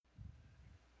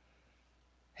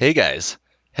Hey guys,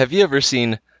 have you ever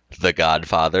seen The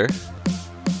Godfather?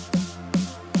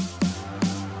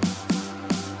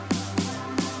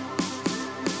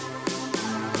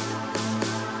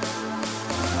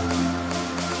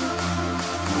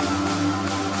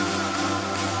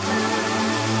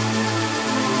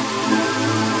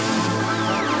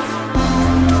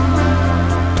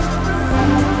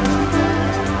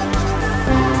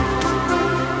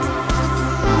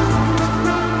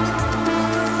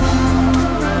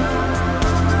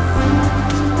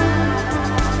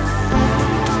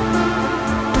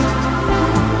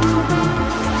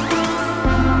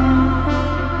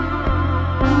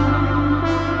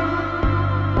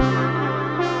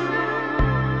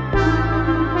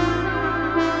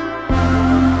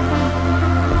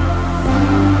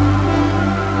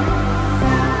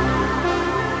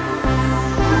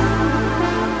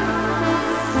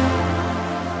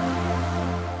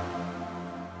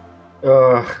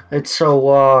 Ugh, it's so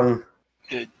long.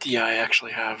 Yeah, I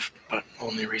actually have, but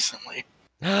only recently.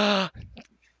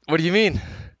 What do you mean?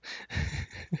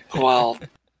 Well,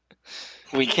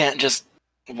 we can't just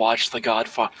watch The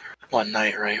Godfather one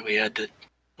night, right? We had to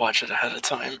watch it ahead of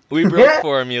time. We broke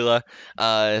formula.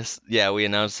 We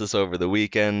announced this over the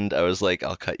weekend. I was like,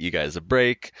 I'll cut you guys a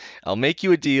break. I'll make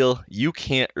you a deal you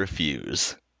can't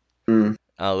refuse. Mm.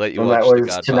 I'll let you And that watch The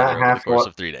was to not Godfather over the have course to.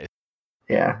 of 3 days.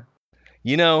 Yeah.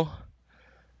 You know,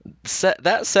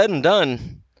 that said and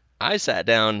done, I sat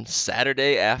down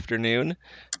Saturday afternoon.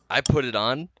 I put it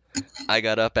on. I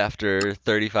got up after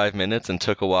 35 minutes and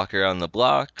took a walk around the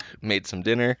block, made some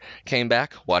dinner, came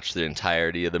back, watched the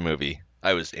entirety of the movie.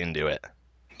 I was into it.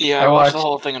 Yeah, I I watched the watched-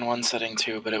 whole thing in one sitting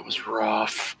too, but it was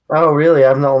rough. Oh, really?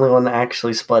 I'm the only one that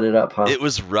actually split it up, huh? It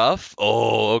was rough?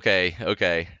 Oh,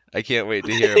 okay. I can't wait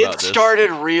to hear It about this.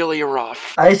 started really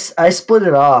rough. I split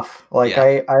it off. Like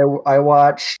Yeah. I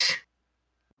watched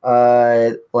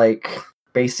like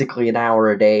basically an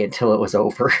hour a day until it was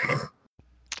over.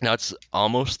 Now it's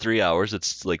almost 3 hours.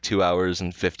 It's like 2 hours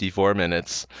and 54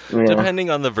 minutes, Yeah. depending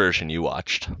on the version you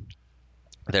watched.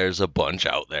 There's a bunch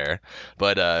out there,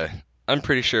 but I'm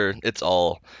pretty sure it's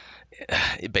all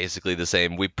basically the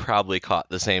same. We probably caught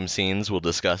the same scenes. We'll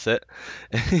discuss it.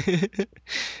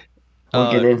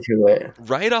 We'll get into it.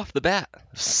 Right off the bat,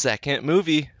 second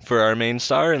movie for our main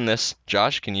star in this.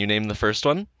 Josh, can you name the first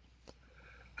one?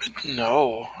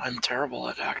 No, I'm terrible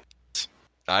at acting.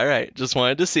 All right, just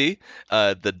wanted to see.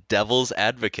 The Devil's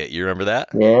Advocate. You remember that?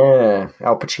 Yeah,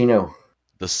 Al Pacino.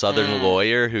 The Southern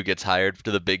lawyer who gets hired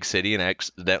to the big city and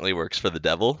accidentally works for the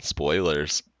devil.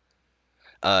 Spoilers.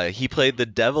 He played the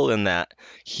devil in that.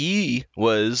 He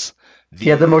was He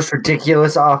had the most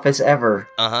ridiculous office ever.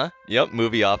 Yep,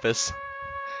 movie office.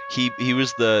 He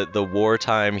was the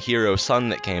wartime hero son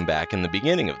that came back in the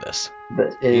beginning of this.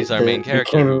 He's our main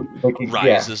character who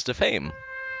rises to fame.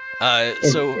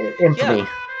 Infamy. Yeah.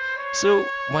 So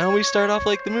why don't we start off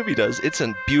like the movie does? It's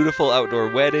a beautiful outdoor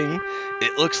wedding.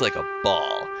 It looks like a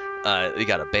ball. We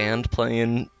got a band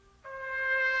playing.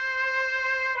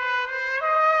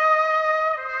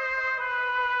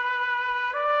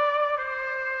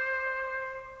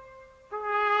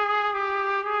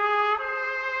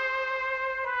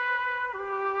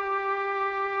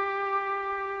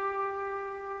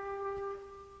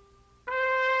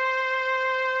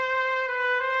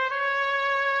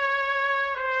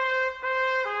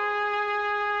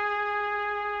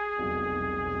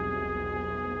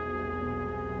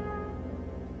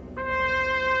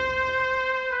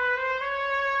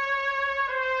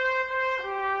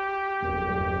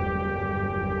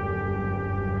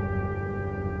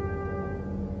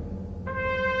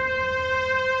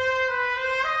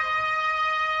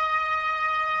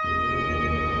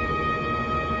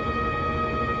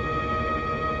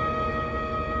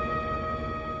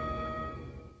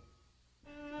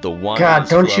 The wine. God,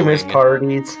 don't you miss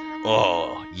parties?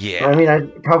 Oh, yeah. I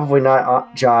mean, probably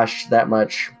not Josh that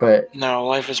much, but No,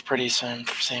 life is pretty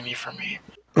samey for me.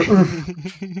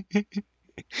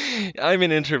 I'm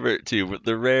an introvert too, but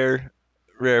the rare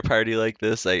party like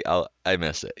this, I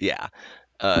miss it. Yeah.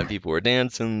 People were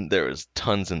dancing. There was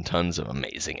tons and tons of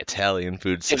amazing Italian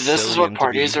food. If this is what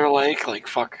parties are like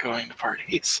fuck going to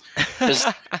parties. Just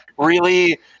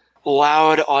really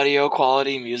loud audio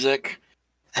quality music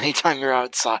anytime you're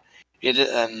outside,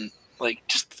 and like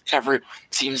just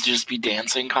seems to just be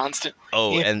dancing constant.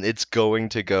 Oh, yeah. And it's going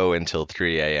to go until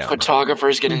 3 a.m.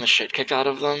 Photographers getting the shit kicked out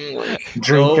of them, like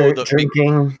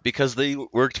drinking because they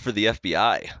worked for the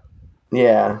FBI.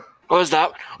 Yeah. What was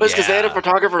that? Was because they had a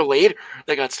photographer late.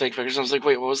 They got snake pictures. I was like,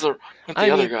 wait, what was the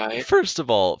other guy? First of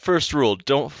all, first rule: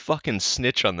 don't fucking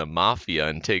snitch on the mafia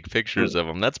and take pictures of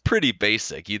them. That's pretty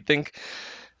basic. You'd think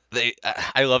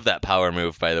I love that power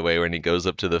move, by the way, when he goes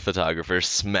up to the photographer,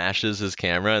 smashes his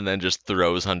camera, and then just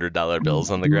throws $100 bills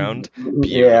on the ground.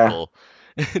 Yeah. Beautiful.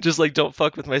 Just like, don't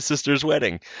fuck with my sister's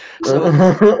wedding.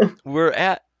 So we're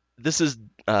at, this is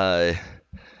the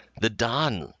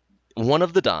Don, one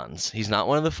of the Dons. He's not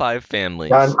one of the five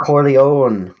families. Don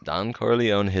Corleone. Don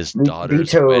Corleone, his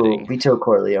daughter's wedding. Vito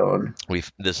Corleone.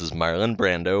 This is Marlon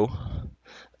Brando.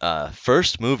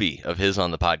 First movie of his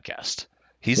on the podcast.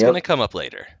 He's Yep. gonna come up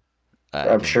later.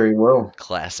 I'm sure he will.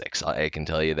 Classics, I can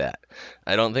tell you that.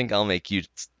 I don't think I'll make you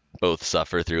both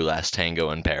suffer through Last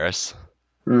Tango in Paris.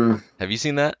 Mm, Have you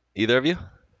seen that? Either of you?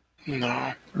 No,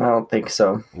 I don't think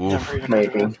so. Oof. never even heard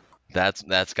of Maybe. it.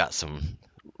 That's got some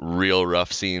real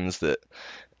rough scenes that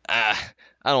I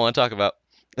don't want to talk about.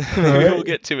 Maybe we'll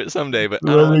get to it someday, but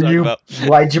I don't want to talk about.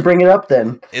 Why'd you bring it up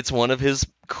then? It's one of his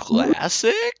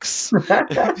classics.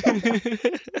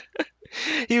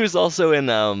 He was also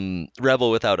in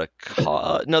Rebel Without a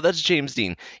Cause. No, that's James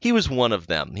Dean. He was one of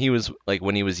them. He was like,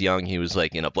 when he was young, he was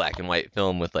like in a black and white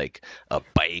film with like a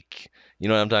bike. You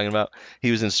know what I'm talking about?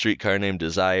 He was in Streetcar Named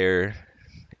Desire.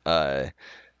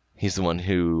 He's the one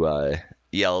who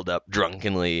yelled up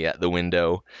drunkenly at the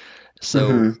window.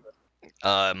 So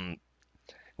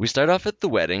we start off at the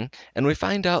wedding, and we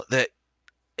find out that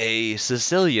a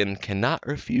Sicilian cannot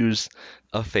refuse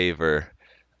a favor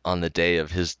on the day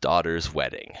of his daughter's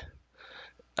wedding.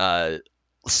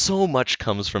 So much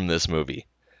comes from this movie.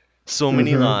 So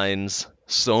many lines,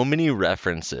 so many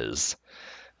references.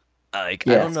 Like,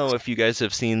 Yes. I don't know if you guys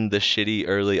have seen the shitty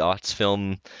early aughts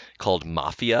film called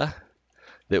Mafia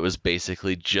that was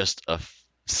basically just a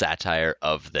satire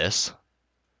of this.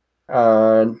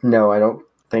 No, I don't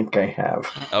think I have.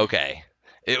 Okay.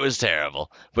 It was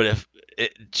terrible, but if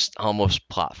it just almost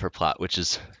plot for plot, which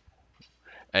is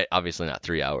obviously not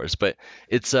 3 hours, but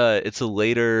it's a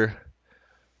later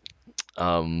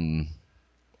I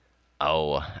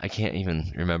can't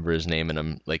even remember his name, and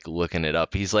I'm like looking it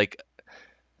up. He's like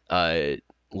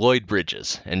Lloyd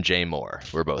Bridges and Jay Moore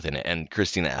were both in it, and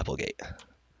Christina Applegate.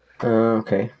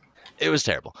 Okay. It was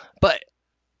terrible, but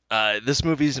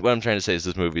what I'm trying to say is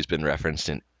this movie's been referenced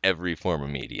in every form of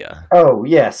media. Oh,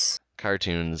 yes.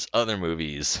 Cartoons, other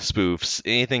movies, spoofs,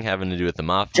 anything having to do with the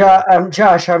mafia.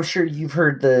 Josh, I'm sure you've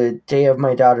heard the day of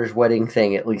my daughter's wedding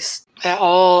thing at least.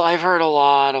 I've heard a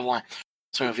lot of lines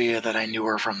in this movie that I knew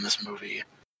were from this movie.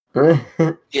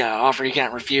 Yeah, offer you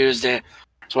can't refuse, the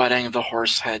wedding, the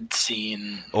horse head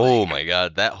scene. Oh my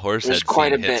god, that horse head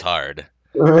quite scene a hits bit. hard.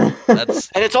 That's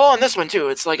And it's all in this one too.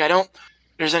 It's like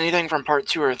there's anything from part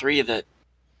 2 or 3 that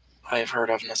I've heard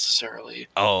of necessarily.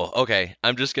 Oh, okay.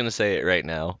 I'm just gonna say it right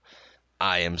now.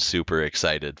 I am super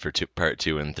excited for part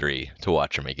 2 and 3 to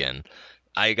watch them again.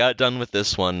 I got done with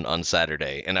this one on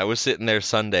Saturday, and I was sitting there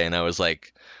Sunday, and I was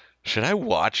like, should I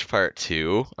watch part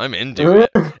 2? I'm into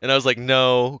it. And I was like,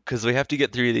 no, because we have to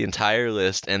get through the entire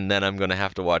list, and then I'm going to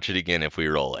have to watch it again if we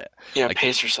roll it. Yeah,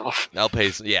 pace yourself. I'll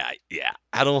pace. Yeah.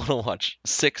 I don't want to watch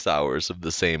 6 hours of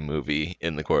the same movie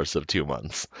in the course of 2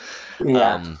 months.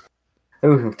 Yeah.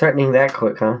 Ooh, threatening that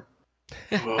quick, huh?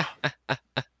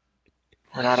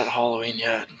 We're not at Halloween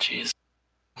yet. Jeez.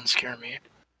 Don't scare me.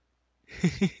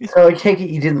 So I take it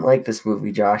you didn't like this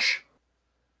movie, Josh.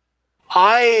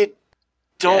 I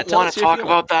don't tell want us to if talk you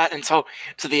about that until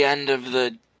to the end of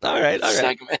the All right.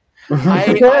 segment.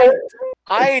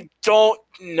 I don't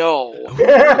know.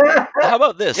 How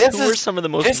about this? This Who were is- some of the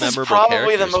most This is memorable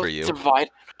probably the characters most for you? divided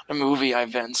movie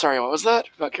I've been. Sorry, what was that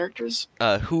about characters?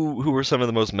 Who were some of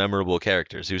the most memorable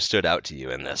characters? Who stood out to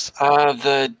you in this?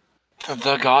 The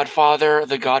Godfather,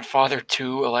 the Godfather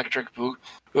 2, Electric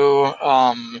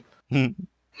Boogaloo,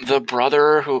 the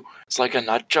brother who is like a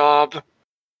nut job.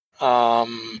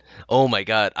 Oh my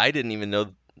god, I didn't even know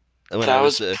when that I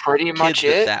was was a pretty kid much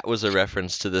it. that was a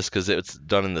reference to this, because it's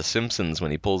done in The Simpsons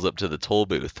when he pulls up to the toll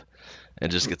booth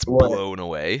and just gets What? blown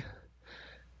away.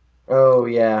 Oh,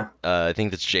 yeah. I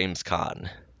think that's James Caan.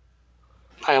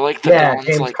 I like the Yeah, Don's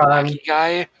James like Caan. wacky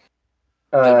guy.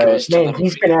 That goes to Man, the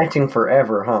he's movie. been acting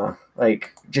forever, huh?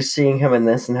 Like, just seeing him in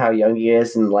this and how young he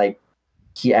is, and, like,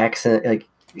 he acts in, like,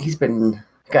 he's been,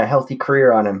 got a healthy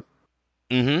career on him.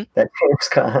 Mm-hmm. That James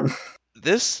Caan.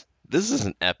 This is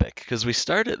an epic, because we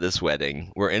start at this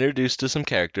wedding. We're introduced to some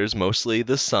characters, mostly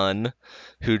the son,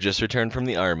 who just returned from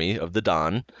the army of the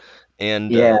Don,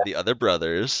 and Yeah. the other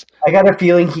brothers. I got a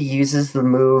feeling he uses the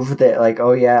move that, like,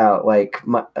 oh yeah, like,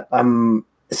 I'm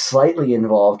slightly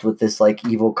involved with this, like,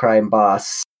 evil crime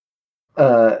boss,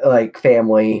 like,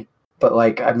 family, but,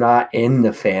 like, I'm not in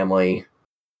the family.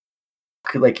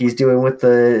 Like he's doing with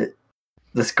this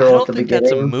I girl don't at the think beginning.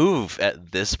 that's a move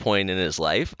at this point in his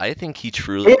life. I think he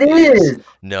truly It is!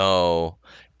 No.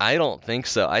 I don't think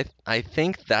so. I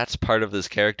think that's part of his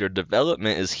character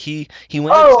development is he went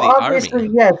into Oh, the obviously,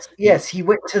 army. yes, he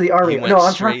went to the He army. went No, I'm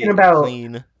talking straight and about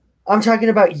clean.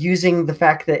 using the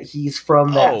fact that he's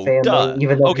from that Oh, family, duh.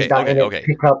 even though he's Okay, not okay, in it okay. to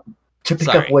pick up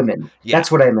Sorry. women. Yeah.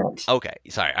 That's what I meant. Okay,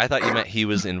 sorry. I thought you meant he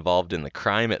was involved in the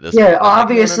crime at this Yeah, point. And I'm like,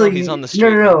 no. He's on obviously, the no,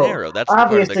 straight no, and no. narrow. That's the part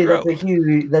of the Obviously,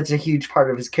 growth. that's a huge part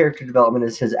of his character development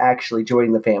is his actually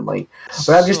joining the family.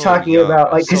 But I'm just So talking young.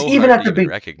 about like because So even hard at to even the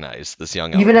recognize this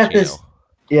young Al even at this Pacino.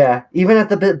 yeah, even at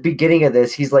the beginning of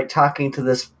this, he's like talking to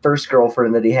this first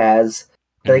girlfriend that he has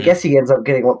that I Mhm. guess he ends up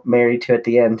getting married to at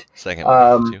the end. Second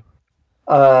wife too.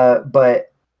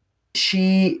 But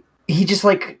he just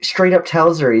like straight up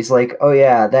tells her he's like, oh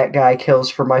yeah, that guy kills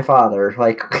for my father.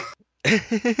 Like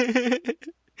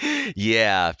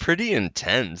Yeah, pretty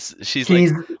intense. She's like,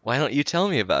 he's why don't you tell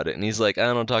me about it? And he's like, I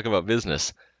don't talk about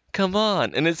business. Come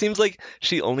on. And it seems like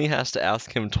she only has to ask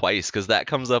him twice because that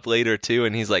comes up later too.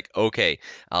 And he's like, okay,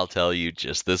 I'll tell you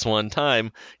just this one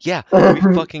time. Yeah, we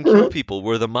fucking kill people.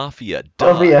 We're the mafia.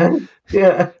 oh Duh.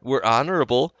 yeah. We're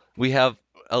honorable. We have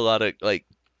a lot of like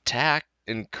tact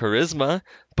and charisma.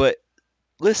 But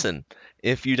listen,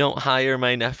 if you don't hire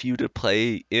my nephew to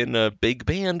play in a big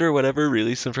band or whatever,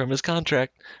 release him from his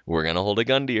contract, we're gonna hold a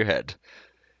gun to your head.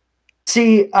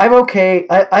 See, I'm okay.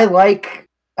 I like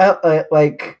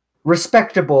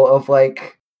respectable of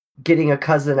like getting a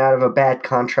cousin out of a bad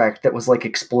contract that was like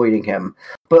exploiting him,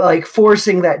 but like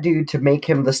forcing that dude to make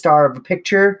him the star of a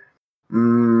picture.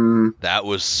 That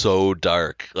was so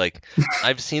dark. Like,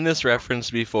 I've seen this reference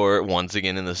before. Once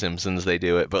again in The Simpsons, they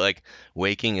do it. But, like,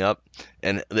 waking up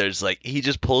and there's, like, he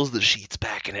just pulls the sheets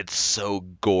back and it's so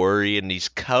gory and he's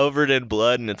covered in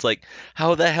blood. And it's like,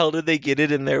 how the hell did they get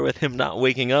it in there with him not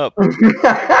waking up?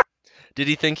 Did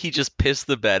he think he just pissed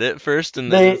the bed at first and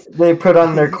then they put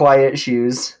on their quiet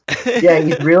shoes. Yeah,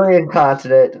 he's really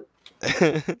incontinent.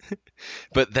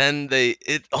 But then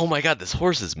oh my god, this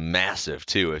horse is massive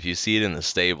too. If you see it in the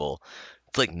stable,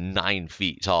 it's like 9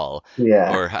 feet tall.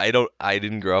 Yeah. Or I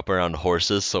didn't grow up around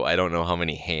horses, so I don't know how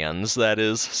many hands that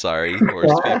is. Sorry,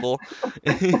 horse people.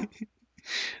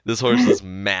 This horse is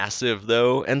massive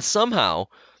though, and somehow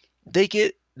they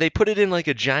put it in like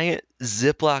a giant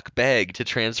Ziploc bag to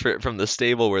transfer it from the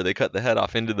stable where they cut the head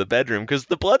off into the bedroom because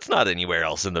the blood's not anywhere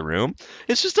else in the room.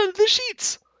 It's just under the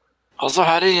sheets. Also,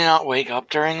 how did he not wake up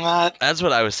during that? That's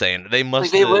what I was saying. They must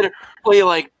Like they have. literally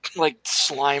like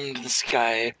slimed this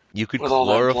guy. You could with all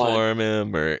that blood. chloroform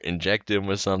him or inject him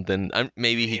with something.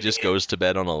 Maybe he just goes to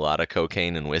bed on a lot of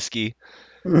cocaine and whiskey.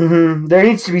 There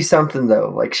needs to be something though,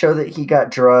 like show that he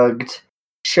got drugged.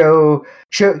 Show.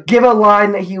 Give a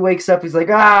line that he wakes up. He's like,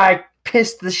 I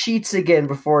pissed the sheets again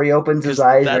before he opens his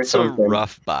eyes or That's a something.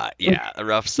 rough bot. Yeah, a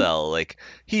rough sell. Like,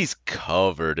 he's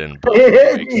covered in blood. when he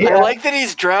wakes Yeah. up. I like that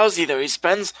he's drowsy though. He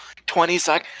spends 20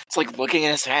 seconds like looking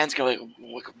at his hands, going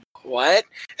like, what?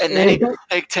 And then he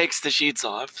like takes the sheets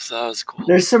off. So that was cool.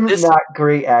 There's some not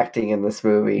great acting in this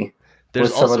movie. There's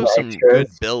with some of also the some extras. good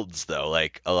builds though,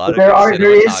 like a lot But of good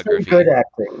there is some cinematography. good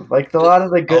acting. Like a lot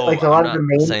of the good, like a I'm lot of not the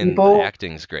main saying people. the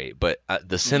acting's great, but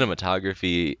the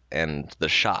cinematography and the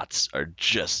shots are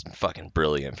just fucking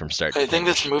brilliant from start to I think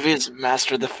finish. this movie has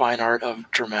mastered the fine art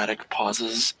of dramatic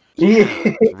pauses.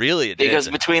 Yeah. Really, it Because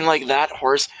did. between like that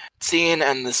horse scene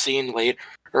and the scene later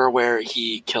where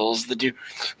he kills the dude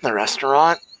in the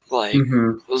restaurant, like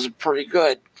those are pretty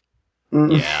good.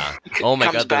 Yeah. Oh my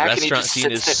Comes god, the back and he restaurant just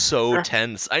scene is sits so there.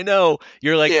 tense. I know.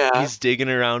 You're like, Yeah. he's digging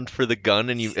around for the gun,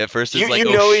 and you at first it's You like,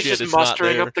 oh know shit, he's just it's not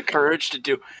mustering there. up the courage to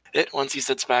do it once he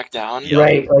sits back down. Yep.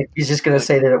 Right, like he's just gonna Like-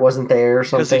 say that it wasn't there or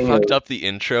Because he something. fucked up the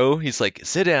intro. He's like,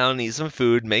 sit down, eat some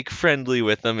food, make friendly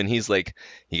with them, and he's like,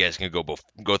 you guys can go.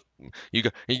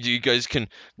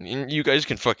 You guys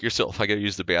can fuck yourself. I gotta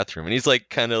use the bathroom. And he's like,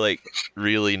 kind of like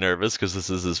really nervous because this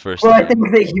is his first Well, I time.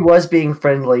 think that he was being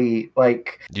friendly.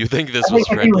 Like, Do you think this I was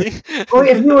think if he was- friendly? well,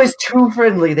 if he was too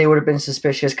friendly, they would have been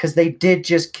suspicious because they did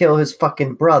just kill his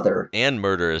fucking brother. And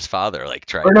murder his father, like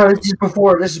tried. Or no, to. this is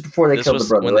before they This killed was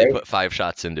the brother, when right? they put 5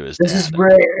 shots into his This dad. is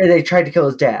where they tried to kill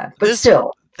his dad, but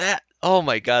still. Oh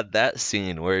my god, that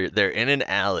scene where they're in an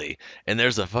alley and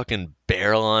there's a fucking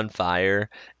barrel on fire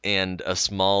and a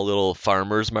small little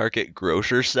farmer's market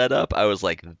grocer set up. I was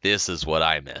like, this is what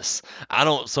I miss. I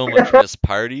don't so much miss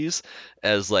parties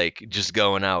as like just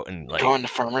going out and like going to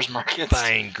farmers markets,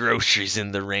 buying groceries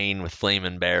in the rain with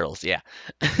flaming barrels. Yeah.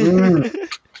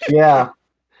 Yeah.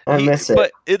 I miss it.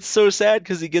 But it's so sad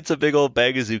because he gets a big old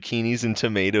bag of zucchinis and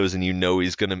tomatoes, and you know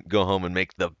he's gonna go home and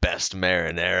make the best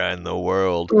marinara in the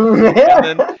world. And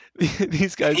then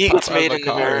these guys he pop gets out of made a into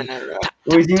car. marinara.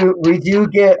 We do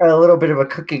get a little bit of a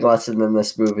cooking lesson in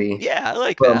this movie. Yeah, I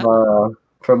like that.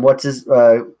 From what's his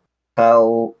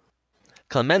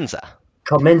Clemenza.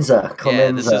 Clemenza.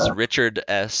 Yeah, this is Clemenza. Richard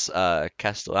S.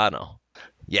 Castellano.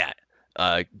 Yeah,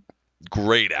 uh,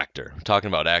 great actor. Talking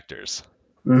about actors.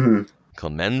 Hmm.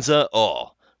 Clemenza,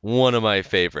 oh, one of my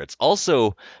favorites.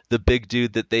 Also, the big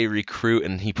dude that they recruit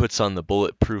and he puts on the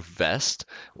bulletproof vest.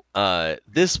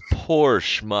 This poor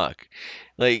schmuck,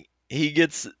 like he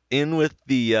gets in with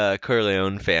the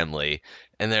Corleone family,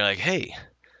 and they're like, "Hey,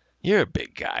 you're a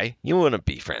big guy. You want to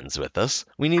be friends with us?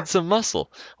 We need some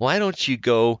muscle. Why don't you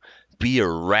go be a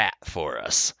rat for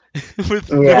us?" With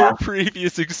no Yeah,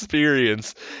 previous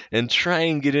experience and try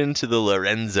and get into the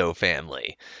Lorenzo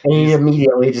family. and he He's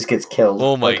immediately just gets killed.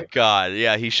 Oh my Like, god,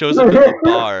 yeah, he shows up at the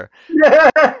bar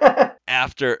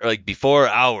after, like, before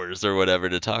hours or whatever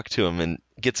to talk to him and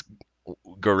gets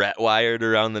garrote wired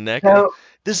around the neck. now,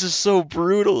 This is so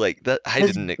brutal. Like, that, I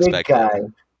this didn't big expect that. guy,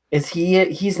 is he?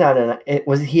 He's not an.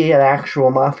 Was he an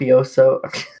actual mafioso?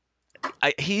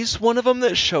 He's one of them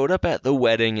that showed up at the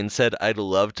wedding and said, "I'd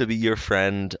love to be your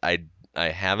friend. I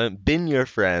haven't been your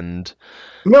friend."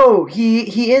 No,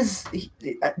 he is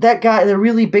that guy. The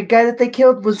really big guy that they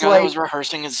killed The was guy that like was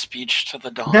rehearsing his speech to the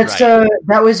Don. that's Right.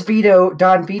 that was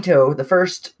Don Vito, the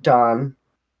first Don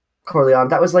Corleone.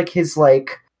 That was like his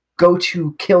like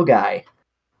go-to kill guy.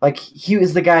 Like he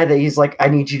was the guy that he's like, I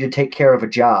need you to take care of a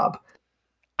job.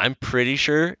 I'm pretty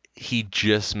sure he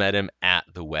just met him at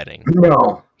the wedding.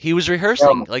 No, He was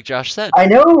rehearsing, like Josh said. I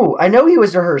know he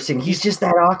was rehearsing. He's just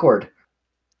that awkward.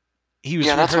 He was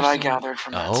Yeah, that's what I rehearsing. gathered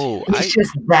from that Oh, scene. He's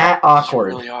just that It's awkward.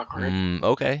 really awkward.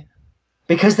 Okay.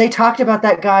 Because they talked about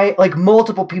that guy, like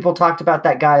multiple people talked about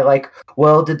that guy, like,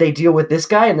 well, did they deal with this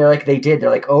guy? And they're like, they did.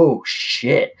 They're like, oh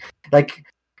shit. Like,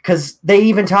 because they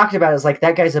even talked about it as like,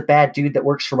 that guy's a bad dude that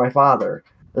works for my father.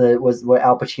 Was what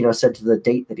Al Pacino said to the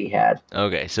date that he had.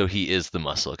 Okay, so he is the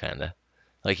muscle, kind of.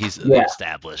 Like he's the Yeah.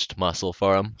 established muscle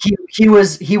for him. He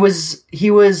was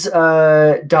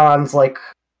Don's like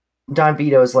Don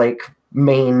Vito's like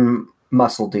main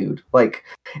muscle dude. Like,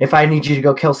 if I need you to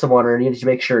go kill someone or I need to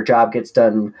make sure a job gets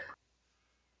done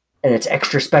and it's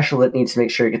extra special that needs to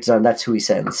make sure it gets done, that's who he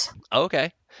sends.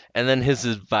 Okay. And then his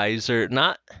advisor,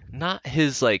 not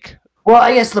his like, Well,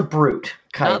 I guess the brute,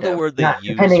 kind not of. the word they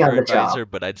use depending for on the advisor, job.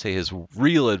 but I'd say his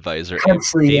real advisor, Abe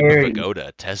Consigliere.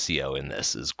 Vigoda Tessio in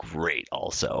this is great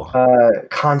also.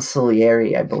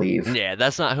 Consigliere, I believe. Yeah,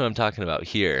 that's not who I'm talking about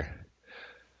here.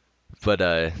 But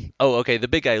okay, the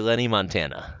big guy Lenny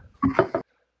Montana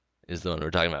is the one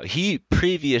we're talking about. He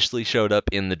previously showed up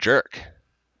in The Jerk.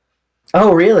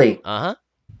 Oh, really? Uh-huh.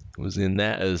 Was in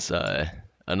that as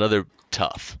another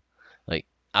tough. Like,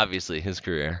 obviously his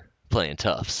career playing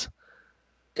toughs.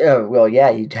 Oh, well, yeah,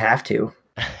 you'd have to,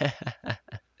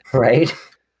 right?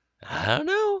 I don't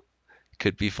know.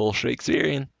 Could be full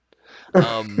Shakespearean.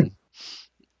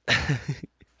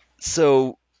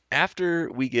 So after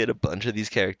we get a bunch of these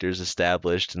characters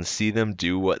established and see them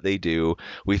do what they do,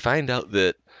 we find out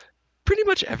that pretty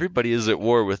much everybody is at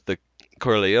war with the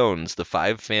Corleones. The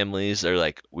 5 families are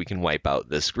like, we can wipe out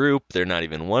this group. They're not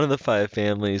even one of the 5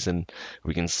 families, and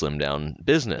we can slim down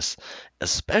business.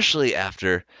 Especially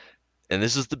after, and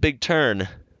this is the big turn,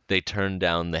 they turn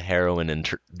down the heroin and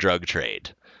drug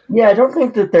trade. Yeah, I don't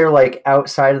think that they're like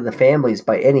outside of the families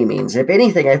by any means. If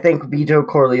anything, I think Vito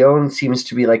Corleone seems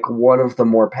to be like one of the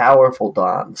more powerful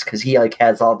dons because he like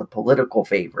has all the political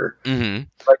favor. Mm-hmm.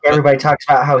 Like everybody talks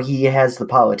about how he has the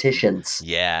politicians.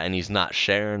 Yeah, and he's not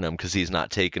sharing them because he's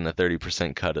not taking a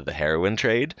 30% cut of the heroin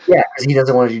trade. Yeah, because he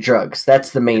doesn't want to do drugs. That's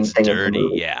the main It's thing. dirty, of the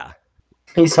movie. yeah.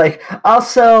 He's like, I'll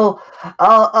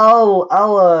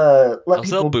let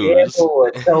people booze. gamble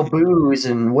and sell booze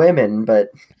and women,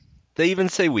 but They even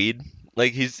say weed.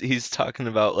 Like he's talking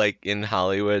about like in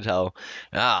Hollywood how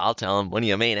I'll tell him one of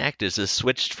your main actors has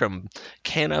switched from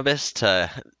cannabis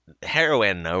to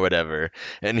heroin or whatever.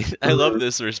 And I love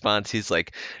this response. He's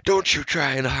like, "Don't you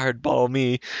try and hardball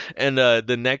me." And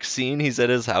the next scene, he's at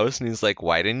his house and he's like,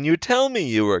 "Why didn't you tell me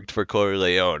you worked for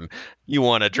Corleone? You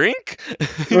want a drink?"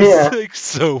 He's like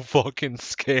so fucking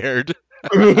scared.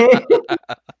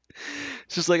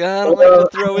 It's just like, I don't like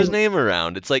to throw his name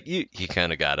around. It's like you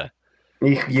kind of gotta.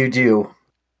 You do.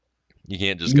 You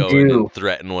can't just go in and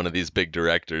threaten one of these big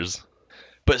directors.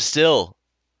 But still,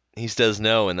 he says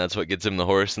no, and that's what gets him the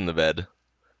horse in the bed.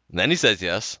 And then he says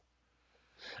yes.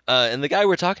 And the guy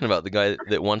we're talking about, the guy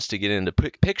that wants to get into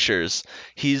pictures,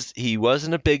 he was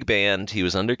in a big band. He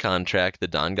was under contract. The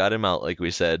Don got him out, like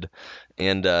we said.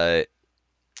 And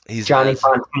he's Johnny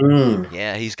Fontaine.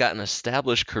 Yeah, he's got an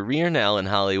established career now in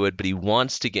Hollywood, but he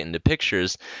wants to get into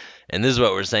pictures. And this is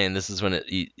what we're saying. This is when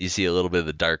you see a little bit of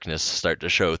the darkness start to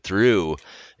show through.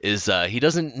 Is he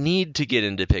doesn't need to get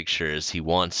into pictures. He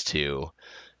wants to.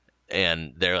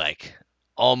 and they're like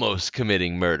almost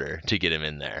committing murder to get him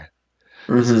in there.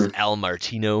 This is Mm-hmm. Al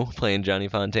Martino playing Johnny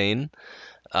Fontaine.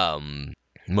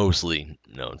 Mostly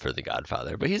known for The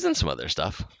Godfather, but he's in some other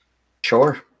stuff.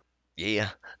 Sure. Yeah.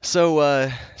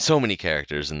 So many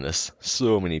characters in this,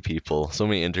 so many people, so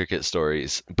many intricate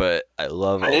stories, but I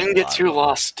love I a didn't get lot too of them.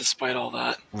 lost despite all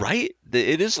that. Right?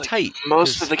 It is Like, tight.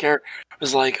 most 'cause of the character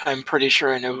was like, I'm pretty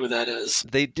sure I know who that is.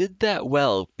 they did that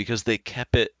well because they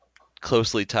kept it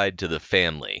closely tied to the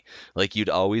family. Like you'd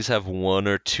always have one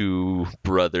or two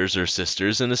brothers or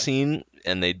sisters in a scene,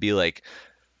 and they'd be like,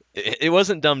 it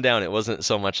wasn't dumbed down. It wasn't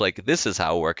so much like this is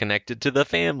how we're connected to the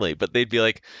family, but they'd be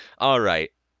like, all right,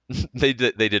 they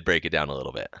did break it down a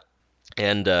little bit,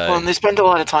 and Well, and they spent a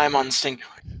lot of time on singular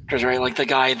characters, right? Like the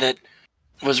guy that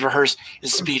was rehearsed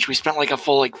his speech. We spent like a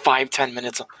full 5-10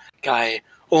 minutes on the guy,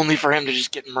 only for him to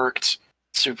just get murked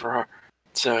super hard.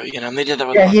 So, and they did that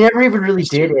with Yeah, he never even really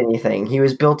did anything. He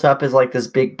was built up as like this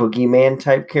big boogeyman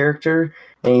type character,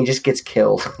 and he just gets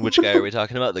killed. which guy are we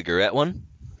talking about? The Garrett one?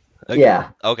 Yeah.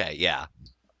 Okay,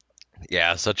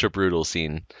 yeah, such a brutal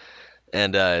scene.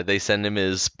 And they send him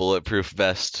his bulletproof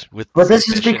vest with. But this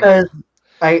is suspicion. because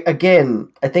I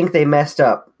think they messed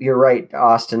up. You're right,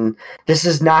 Austin. This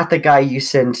is not the guy you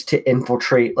send to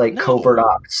infiltrate covert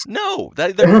ops. No,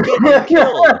 they're getting him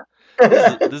killed.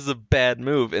 This is a bad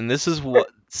move, and this is what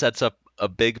sets up a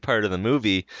big part of the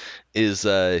movie. Is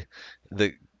the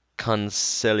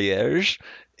concierge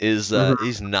is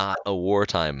he's not a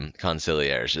wartime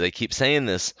concierge. They keep saying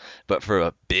this, but for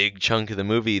a big chunk of the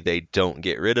movie, they don't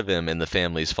get rid of him, and the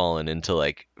family's fallen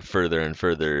into further and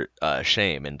further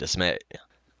shame and dismay.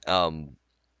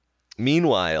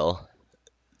 Meanwhile,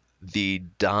 the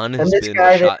Don has been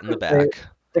shot in the back.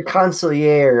 The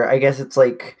conciliere, I guess it's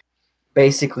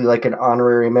basically an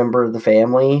honorary member of the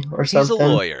family or something. He's a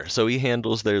lawyer, so he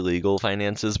handles their legal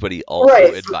finances, but he also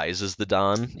advises the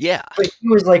Don. Yeah. But he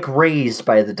was raised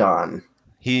by the Don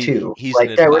too. He's an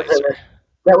advisor.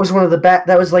 That was one of the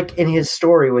that was in his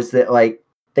story was that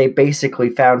they basically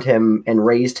found him and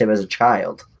raised him as a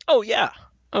child. Oh yeah.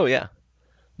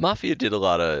 Mafia did a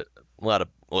lot of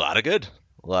good,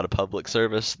 a lot of public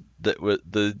service that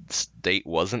the state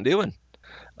wasn't doing.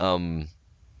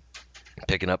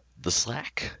 Picking up the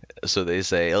slack, so they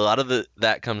say. A lot of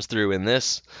that comes through in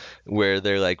this, where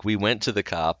they're like, we went to the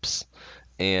cops,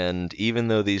 and even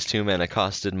though these two men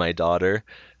accosted my daughter,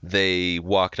 they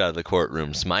walked out of the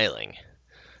courtroom smiling.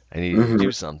 I need to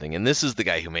do something. And this is the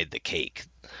guy who made the cake.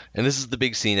 And this is the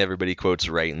big scene everybody quotes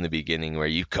right in the beginning, where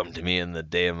you come to me in the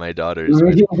day of my daughter's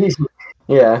wedding.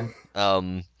 Yeah.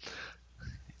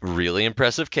 Really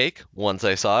impressive cake. Once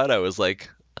I saw it, I was like,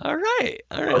 all right,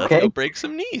 okay. Let's go break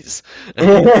some knees. Is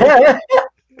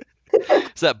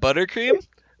that buttercream?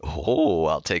 Oh,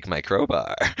 I'll take my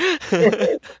crowbar.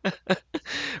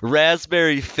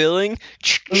 Raspberry filling?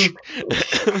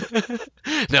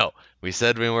 No, we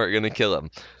said we weren't going to kill him.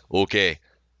 Okay,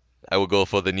 I will go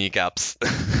for the kneecaps.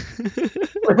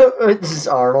 Is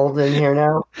Arnold in here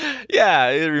now? Yeah,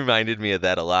 it reminded me of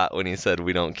that a lot when he said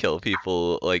we don't kill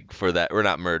people for that. We're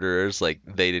not murderers.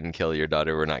 They didn't kill your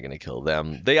daughter. We're not going to kill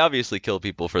them. They obviously kill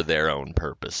people for their own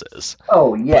purposes.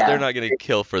 Oh, yeah. But they're not going to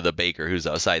kill for the baker who's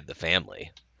outside the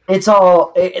family. It's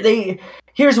all...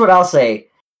 Here's what I'll say.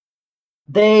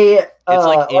 It's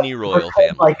like any royal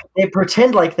family. They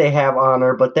pretend like they have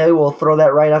honor, but they will throw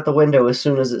that right out the window as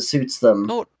soon as it suits them.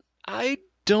 Oh, I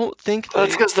don't think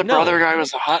that's because the brother guy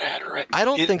was a hothead, right? I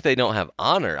don't think they don't have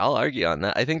honor. I'll argue on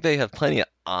that. I think they have plenty of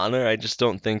honor. I just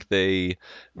don't think they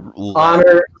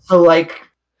honor. So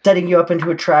setting you up into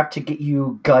a trap to get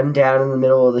you gunned down in the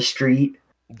middle of the street.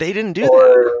 They didn't do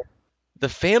that.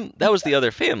 That was the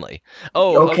other family.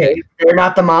 Oh, okay. They're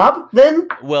not the mob then?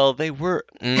 Well, they were.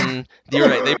 You're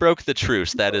right. They broke the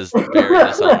truce. That is very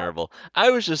dishonorable.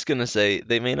 I was just gonna say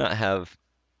they may not have.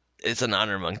 It's an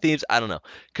honor among thieves. I don't know,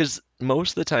 because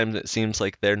most of the time it seems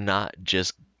like they're not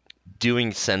just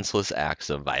doing senseless acts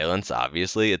of violence.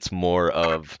 Obviously, it's more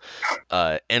of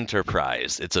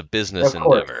enterprise. It's a business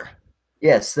endeavor.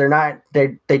 Yes, they're not.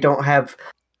 They don't have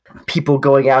people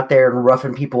going out there and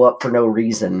roughing people up for no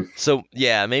reason. So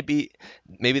yeah, maybe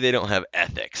they don't have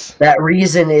ethics. That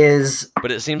reason is,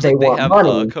 but it seems like they have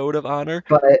a code of honor.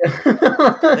 But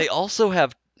they also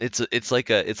have. It's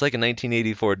like a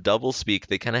 1984 doublespeak.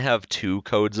 They kind of have two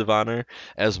codes of honor,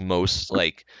 as most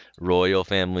royal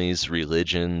families,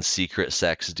 religions, secret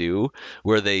sects do,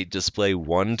 where they display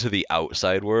one to the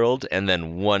outside world and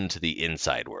then one to the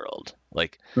inside world,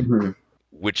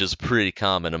 which is pretty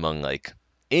common among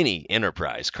any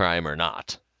enterprise, crime or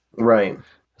not. Right.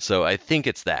 So I think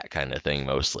it's that kind of thing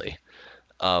mostly.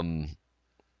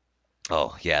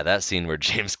 Oh yeah, that scene where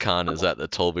James Caan is at the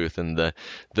toll booth and the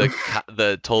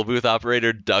toll booth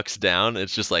operator ducks down.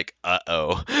 It's just like,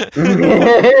 uh-oh.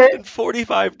 And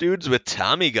 45 dudes with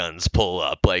Tommy guns pull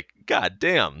up. Like, god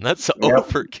damn, that's Yep.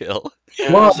 overkill.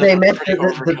 Yeah, Well, it was they a meant pretty the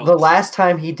overkill. last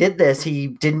time he did this, he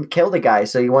didn't kill the guy,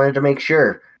 so he wanted to make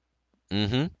sure.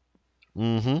 Mm-hmm.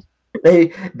 Mm-hmm.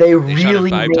 They They shot him really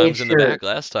 5 made times in the sure. back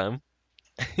last time.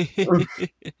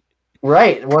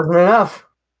 Right, it wasn't enough.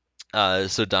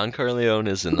 So Don Corleone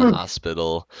is in the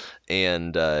hospital,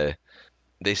 and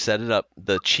they set it up.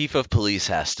 The chief of police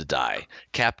has to die.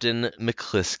 Captain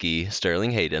McCliskey,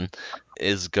 Sterling Hayden,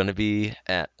 is going to be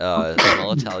at a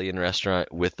small Italian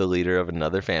restaurant with the leader of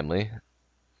another family,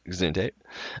 Gesundheit.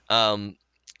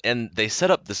 And they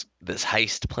set up this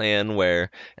heist plan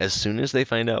where as soon as they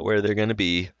find out where they're going to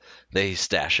be, they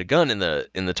stash a gun in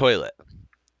the toilet.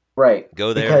 Right.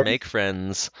 Go there, Because make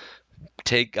friends,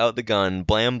 take out the gun,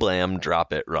 blam blam,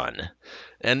 drop it, run.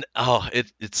 And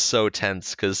it's so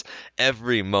tense because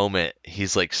every moment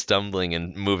he's like stumbling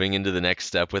and moving into the next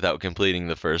step without completing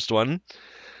the first one.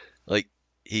 Like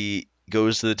he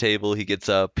goes to the table, he gets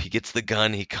up, he gets the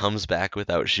gun, he comes back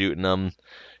without shooting them,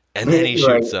 and then he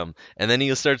right. shoots them, and then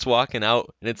he starts walking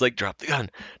out, and it's like drop the gun,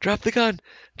 and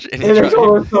And they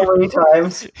told us so many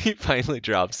times. he finally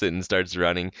drops it and starts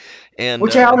running, and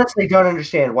Which I honestly don't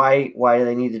understand. Why do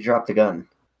they need to drop the gun?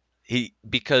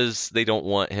 because they don't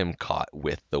want him caught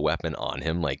with the weapon on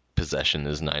him. Like possession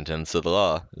is 9/10 of the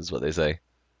law, is what they say.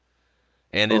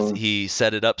 And he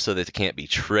set it up so that it can't be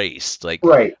traced. Like,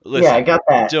 right. listen, yeah, I got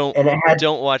that.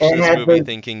 Don't watch this movie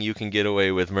thinking you can get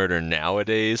away with murder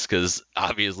nowadays, because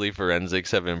obviously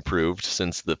forensics have improved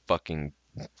since the fucking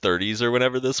 30s or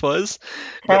whenever this was.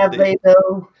 Have they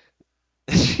though?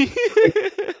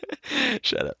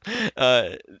 Shut up.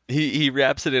 He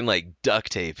wraps it in like duct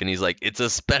tape, and he's like, it's a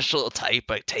special type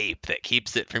of tape that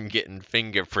keeps it from getting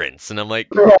fingerprints. And I'm like,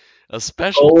 a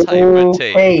special type of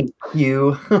tape. Hey,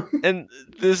 you. And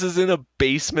this is in a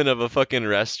basement of a fucking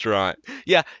restaurant.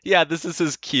 Yeah, this is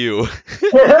his cue.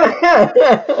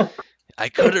 I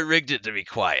could have rigged it to be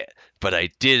quiet, but I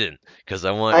didn't, because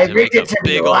I wanted to make a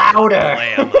big old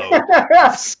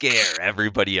blammo, scare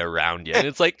everybody around you. And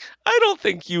it's like, I don't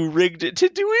think you rigged it to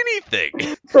do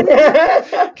anything.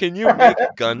 Can you make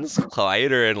guns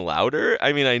quieter and louder?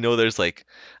 I mean, I know there's like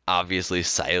obviously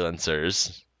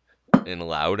silencers and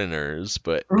loudeners,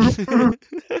 but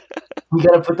you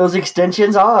gotta put those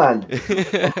extensions on.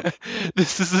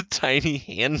 This is a tiny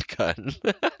handgun.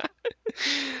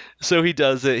 So he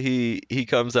does it. He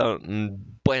comes out and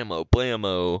blammo,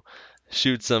 blammo,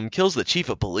 shoots him, kills the chief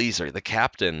of police or the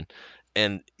captain.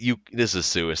 And this is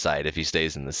suicide if he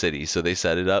stays in the city. So they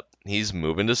set it up. He's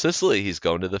moving to Sicily. He's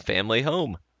going to the family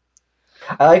home.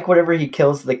 I like whenever he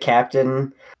kills the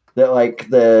captain. That like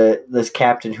this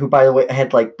captain who, by the way,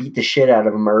 had like beat the shit out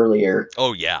of him earlier.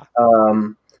 Oh yeah.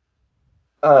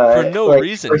 For no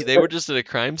reason. They were just at a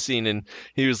crime scene, and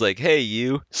he was like, "Hey,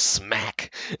 you!"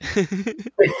 Smack.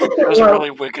 It was a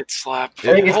really wicked slap.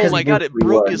 Oh my god! It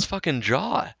broke his fucking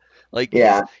jaw. Like,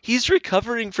 yeah. he's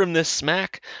recovering from this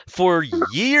smack for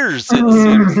years. It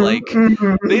seems like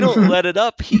they don't let it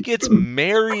up. He gets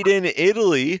married in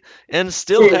Italy and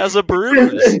still has a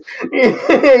bruise.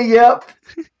 Yep.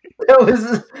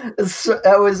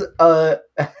 That was a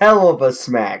hell of a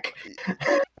smack.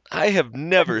 I have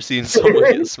never seen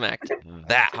someone get smacked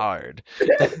that hard.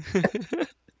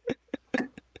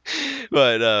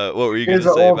 But what were you going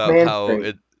to say about how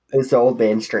it's the old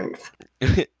man strength?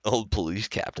 Old police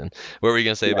captain. What were you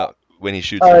going to say about when he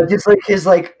shoots him? Just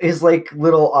like his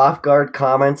little off guard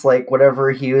comments, like whatever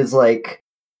he was like,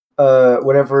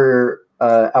 whenever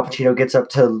Al Pacino gets up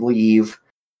to leave.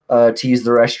 To use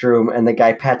the restroom, and the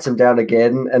guy pats him down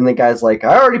again, and the guy's like,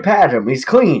 I already patted him, he's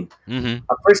clean. Mm-hmm.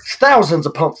 I've risked thousands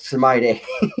of pumps in my day.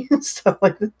 Stuff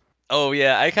like that. Oh,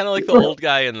 yeah, I kind of like the old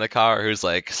guy in the car who's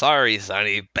like, sorry,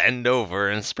 Sonny, bend over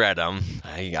and spread them.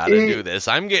 I gotta do this.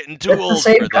 I'm getting too old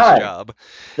for this job.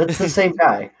 That's the same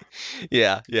guy.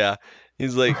 Yeah.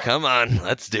 He's like, come on,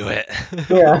 let's do it.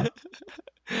 Yeah.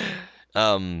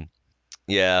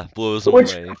 Yeah, blows him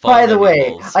away. By the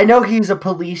way, I know he's a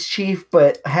police chief,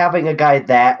 but having a guy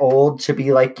that old to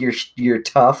be like your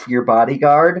tough, your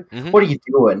bodyguard, what are you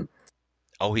doing?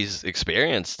 Oh, he's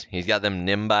experienced. He's got them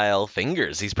nimble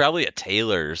fingers. He's probably a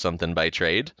tailor or something by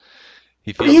trade.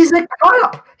 He's a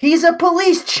cop. He's a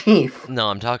police chief. No,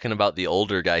 I'm talking about the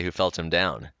older guy who felt him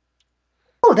down.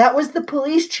 Oh, that was the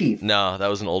police chief. No, that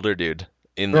was an older dude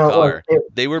in the car.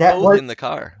 They were both in the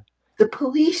car. The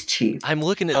police chief. I'm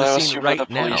looking at the scene right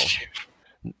now.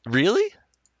 Really?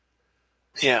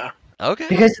 Yeah. Okay.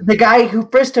 Because the guy who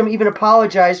frisked him even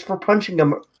apologized for punching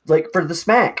him, like, for the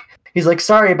smack. He's like,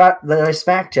 sorry about that I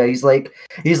smacked you. He's like,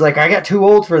 I got too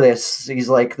old for this. He's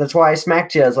like, that's why I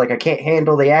smacked you. It's like I can't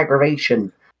handle the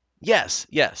aggravation. Yes,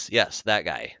 that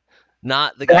guy.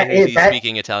 Not the guy who's That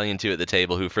speaking Italian to at the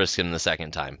table who frisked him the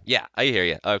second time. Yeah, I hear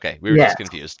you. Okay, we were Yeah. just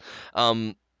confused.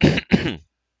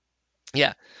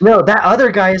 Yeah, No, that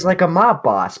other guy is like a mob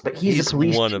boss, but he's a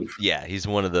police chief. he's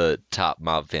one of the top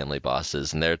mob family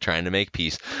bosses, and they're trying to make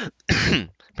peace.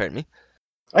 Pardon me.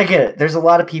 I get it. There's a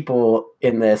lot of people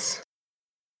in this.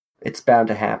 It's bound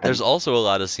to happen. There's also a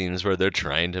lot of scenes where they're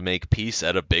trying to make peace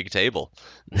at a big table.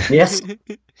 Yes.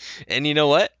 And you know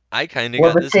what? I kind of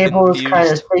Well, got the this table confused. is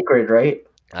kind of sacred, right?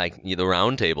 The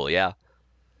round table, yeah.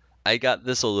 I got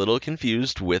this a little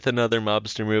confused with another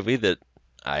mobster movie that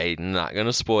I'm not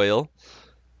gonna spoil,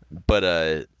 but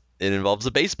it involves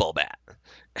a baseball bat.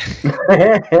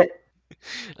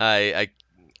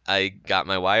 I got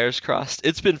my wires crossed.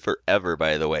 It's been forever,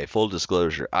 by the way. Full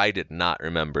disclosure, I don't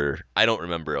remember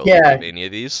a lick of any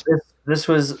of these. This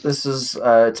is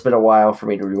it's been a while for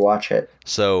me to rewatch it.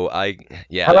 So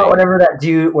How about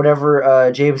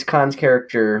whatever James Caan's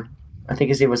character, I think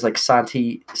his name was like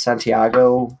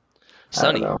Santiago. Sonny.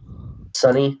 I don't know.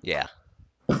 Sonny? Yeah.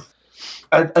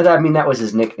 I mean, that was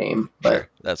his nickname, but Sure.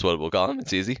 That's what we'll call him.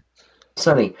 It's easy.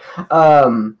 Sonny.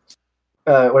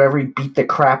 Whenever he beat the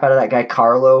crap out of that guy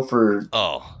Carlo for...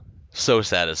 Oh, so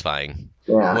satisfying.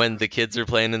 Yeah. When the kids are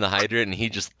playing in the hydrant and he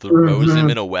just throws him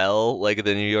in a well, like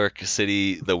the New York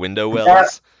City, the window wells.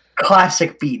 That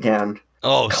classic beatdown.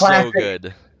 Oh, classic. So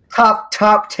good.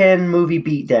 Top 10 movie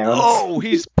beatdowns. Oh,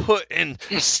 he's putting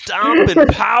stomping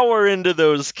power into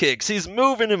those kicks. He's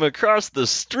moving him across the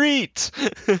street.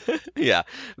 Yeah,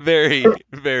 very,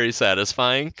 very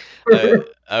satisfying.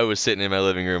 I was sitting in my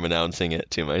living room announcing it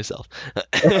to myself.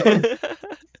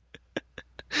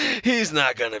 He's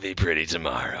not going to be pretty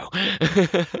tomorrow.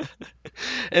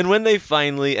 And when they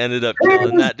finally ended up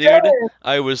killing that dude,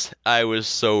 I was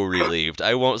so relieved.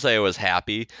 I won't say I was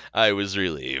happy. I was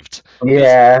relieved.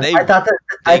 Yeah, I thought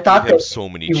that so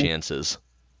many chances.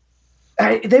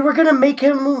 They were going to make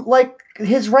him like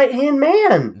his right-hand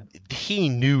man. He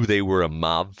knew they were a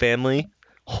mob family.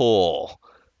 Oh.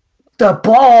 The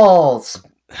balls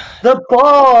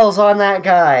on that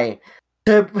guy.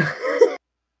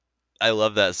 I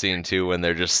love that scene too when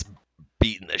they're just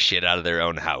beating the shit out of their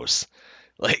own house.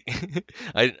 Like,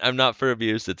 I'm not for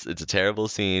abuse. It's a terrible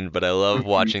scene, but I love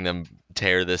watching them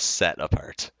tear this set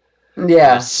apart.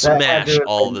 Yeah, just smash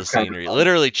all the scenery.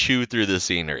 Literally chew through the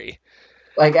scenery.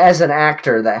 Like, as an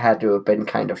actor, that had to have been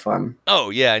kind of fun.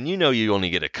 Oh yeah, and you only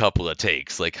get a couple of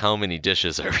takes. Like, how many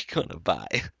dishes are we gonna buy?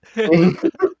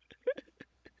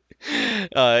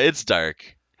 It's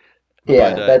dark.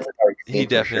 Yeah, but, that's a dark scene. He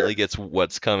definitely gets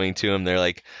what's coming to him. They're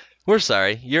like, "We're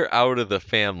sorry, you're out of the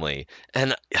family,"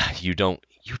 and you don't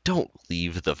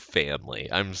leave the family.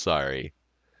 I'm sorry.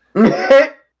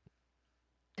 Yeah,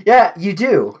 you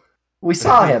do. We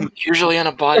saw him. Usually in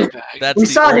a body bag. That's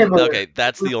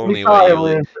the only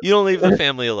way you don't leave the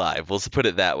family alive. We'll put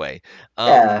it that way.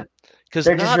 Yeah. Because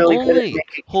not only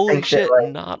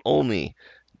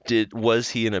was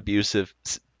he an abusive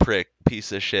prick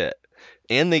piece of shit,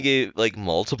 and they gave like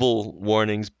multiple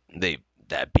warnings.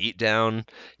 That beat down,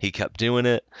 he kept doing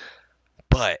it,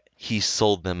 but he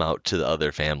sold them out to the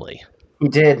other family. He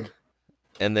did.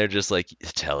 And they're just like,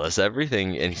 tell us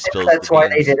everything, and he spills. That's why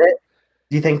they did it.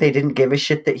 Do you think they didn't give a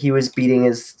shit that he was beating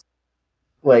his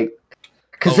like?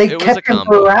 Because they kept him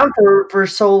around for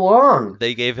so long.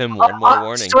 They gave him one more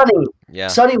warning.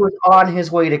 Sonny was on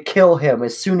his way to kill him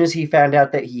as soon as he found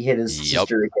out that he hit his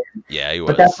sister again. Yeah, he was.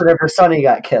 But that's whenever Sonny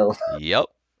got killed. Yep.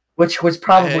 Which was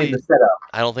probably the setup.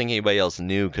 I don't think anybody else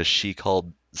knew because she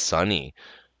called Sonny.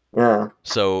 Yeah.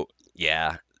 So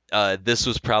yeah, this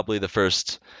was probably the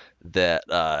first that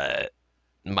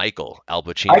Michael Al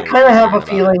Pacino. I kind of have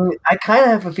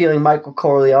a feeling Michael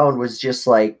Corleone was just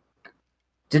like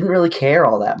didn't really care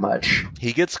all that much.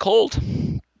 He gets cold.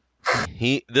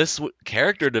 This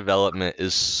character development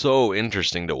is so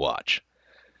interesting to watch.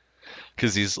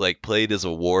 Because he's like played as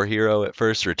a war hero at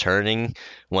first, returning,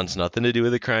 wants nothing to do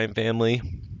with the crime family,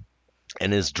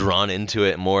 and is drawn into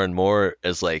it more and more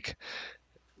as like...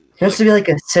 He wants to be like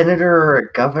a senator or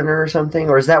a governor or something?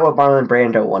 Or is that what Marlon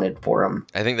Brando wanted for him?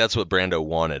 I think that's what Brando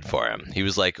wanted for him. He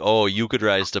was like, oh, you could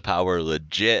rise to power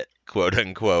legit, quote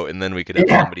unquote, and then we could have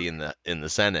somebody in the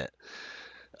Senate.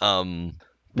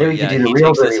 But yeah, he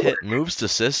takes this hit, moves to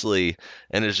Sicily,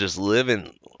 and is just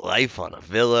living life on a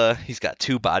villa. He's got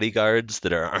 2 bodyguards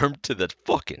that are armed to the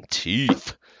fucking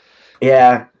teeth.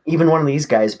 Yeah, even one of these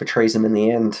guys betrays him in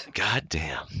the end. God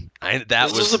damn.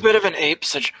 This is a bit of an ape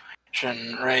situation.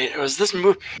 right? Was this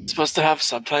movie supposed to have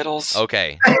subtitles?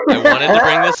 Okay, I wanted to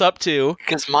bring this up too.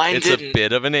 Because mine It's a didn't.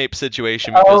 bit of an ape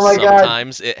situation Oh because my God.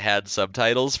 sometimes it had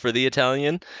subtitles for the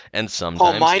Italian, and Oh,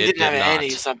 sometimes mine it didn't did have not. any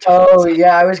subtitles. Oh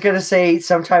yeah, I was gonna say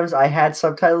sometimes I had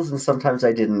subtitles and sometimes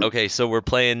I didn't. Okay, so we're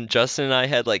playing. Justin and I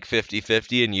had like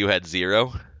 50-50, and you had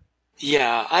 0.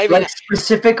 Yeah, I mean, Like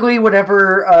specifically,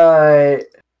 whenever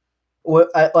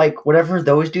like whenever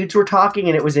those dudes were talking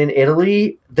and it was in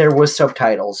Italy, there was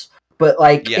subtitles. But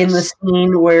like in the Yes.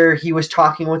 scene where he was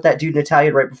talking with that dude in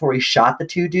Italian right before he shot the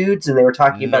two dudes, and they were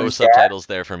talking about No his subtitles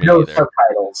there for dad, me no either.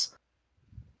 subtitles.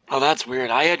 oh, that's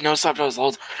weird. I had no subtitles. The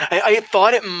whole I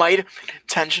thought it might have been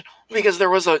intentional because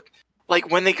there was a like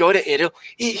when they go to Italy,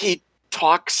 he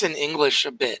talks in English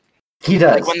a bit. He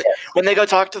does. Like when they go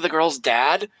talk to the girl's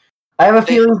dad. I have a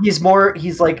feeling he's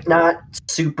like not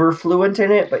super fluent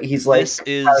in it, but he's like This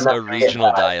is enough a to get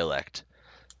regional by. dialect.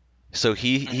 So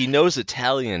he knows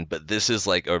Italian, but this is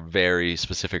like a very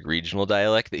specific regional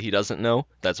dialect that he doesn't know.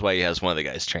 That's why he has one of the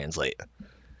guys translate.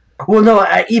 Well, no,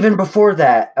 even before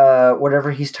that,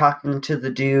 whenever he's talking to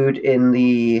the dude in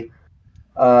the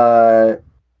other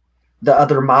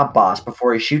mob boss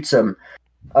before he shoots him,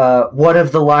 one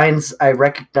of the lines I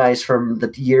recognize from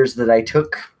the years that I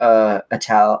took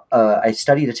I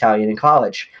studied Italian in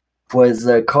college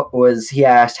was he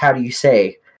asked, "How do you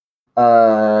say?"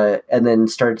 And then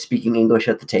started speaking English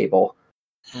at the table.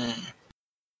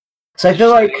 So I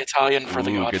feel like Italian for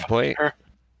the Godfather. Good point.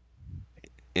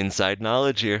 Inside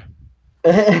knowledge here.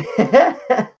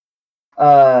 I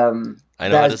I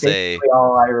know how to say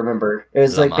all I remember. It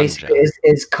was La like basically mangia.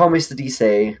 is come si dice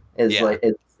is Yeah. like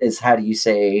is how do you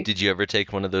say Did you ever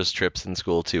take one of those trips in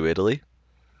school to Italy?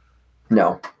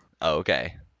 no. Oh,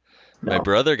 okay. No. My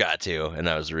brother got to, and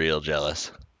I was real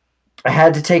jealous. I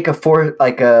had to take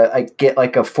I get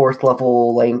like a fourth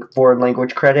level foreign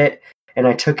language credit, and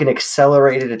I took an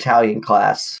accelerated Italian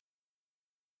class.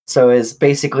 So it's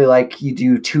basically like you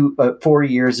do 4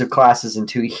 years of classes in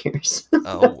 2 years.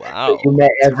 Oh, wow. You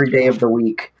met every day of the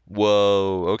week.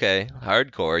 Whoa, okay.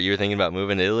 Hardcore. You were thinking about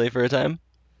moving to Italy for a time?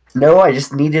 No, I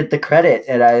just needed the credit,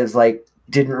 and I was like,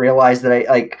 didn't realize that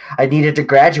I needed to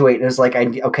graduate, and it was like,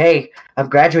 I'm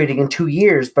graduating in 2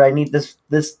 years, but I need this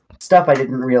stuff I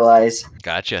didn't realize.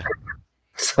 Gotcha.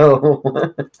 So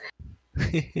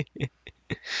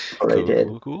what I did.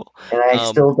 Cool. And I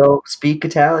still don't speak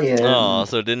Italian. Oh,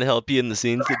 so it didn't help you in the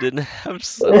scenes that didn't have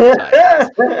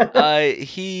subtitles.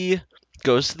 He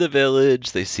goes to the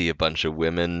village. They see a bunch of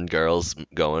girls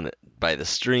going by the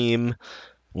stream.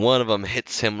 One of them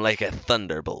hits him like a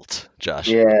thunderbolt, Josh.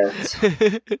 Yes.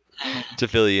 To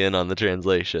fill you in on the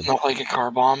translation. Not like a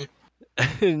car bomb.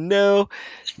 No,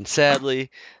 sadly.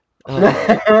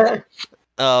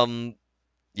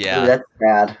 Yeah. Ooh, that's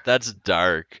bad. That's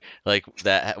dark. Like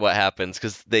that. What happens?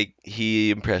 Because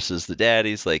he impresses the dad.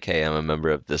 He's like, "Hey, I'm a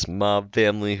member of this mob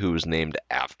family who's named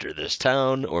after this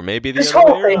town, or maybe This the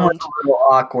other whole way thing was around." a little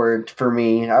awkward for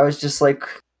me. I was just like,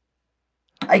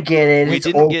 I get it. We It's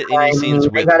didn't get any scenes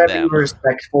with gotta them. be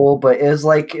respectful, but it was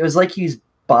like he's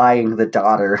buying the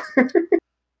daughter.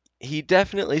 He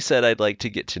definitely said, "I'd like to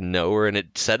get to know her," and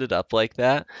it set it up like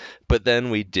that. But then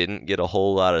we didn't get a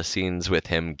whole lot of scenes with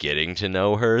him getting to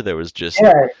know her. There was just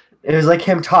it was like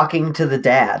him talking to the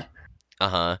dad.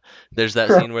 There's that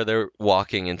scene where they're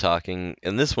walking and talking,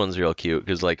 and this one's real cute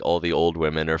because like all the old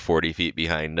women are 40 feet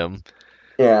behind them.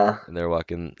 Yeah. And they're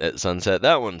walking at sunset.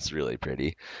 That one's really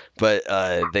pretty. But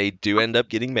they do end up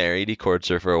getting married. He courts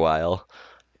her for a while,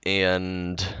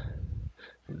 and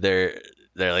they're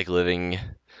like living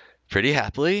pretty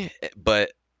happily.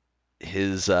 But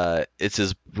it's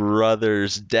his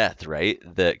brother's death, right,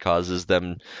 that causes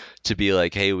them to be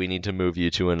like, "Hey, we need to move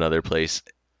you to another place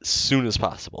as soon as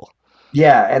possible."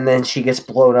 Yeah, and then she gets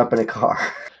blown up in a car.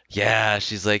 Yeah,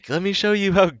 she's like, "Let me show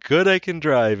you how good I can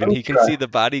drive." And he can see the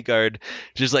bodyguard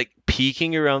just like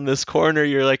peeking around this corner.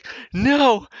 You're like,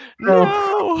 "No,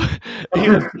 no,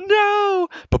 no!"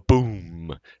 But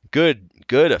boom, good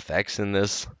effects in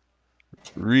this.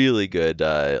 Really good,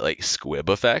 like squib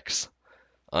effects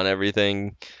on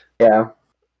everything. Yeah.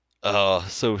 Oh,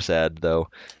 so sad though.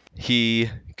 He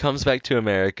comes back to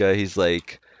America. He's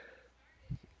like,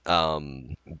 or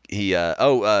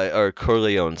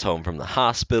Corleone's home from the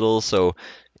hospital, so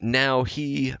now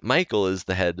Michael is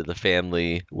the head of the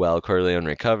family while Corleone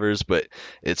recovers, but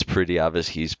it's pretty obvious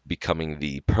he's becoming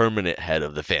the permanent head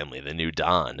of the family, the new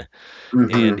Don.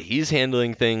 And he's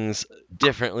handling things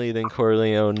differently than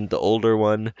Corleone, the older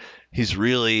one. He's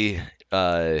really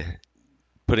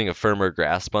putting a firmer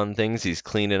grasp on things. He's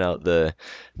cleaning out the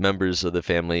members of the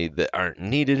family that aren't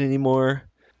needed anymore.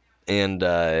 And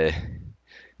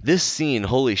this scene,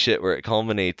 holy shit, where it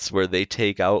culminates, where they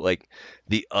take out like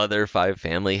the other five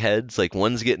family heads, like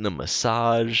one's getting a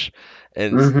massage,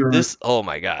 and Hmm. this, oh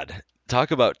my god,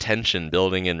 talk about tension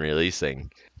building and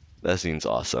releasing. That scene's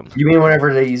awesome. You mean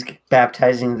whenever he's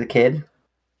baptizing the kid?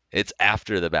 It's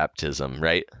after the baptism,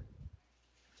 right?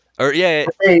 Or yeah,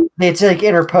 It's like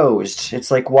interposed.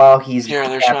 It's like while he's Yeah,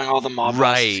 they're showing all the mob houses.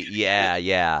 right, yeah,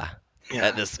 yeah. At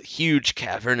Yeah. this huge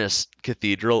cavernous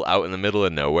cathedral out in the middle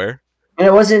of nowhere. and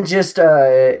it wasn't just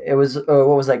it was what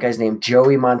was that guy's name?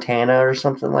 Joey Montana or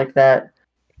something like that.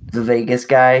 The Vegas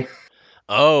guy.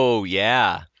 Oh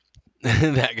yeah,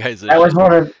 that guy's a That was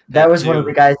shithead one of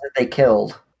the too. guys that they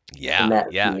killed in Yeah,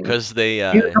 that yeah, scene. because they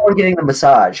He was the one getting the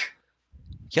massage.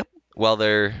 yep. Well,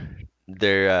 they're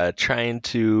trying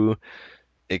to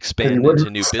Because he expand into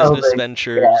wouldn't new sell business the yeah.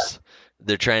 ventures.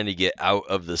 They're trying to get out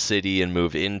of the city and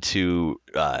move into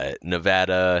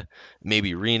Nevada,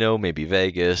 maybe Reno, maybe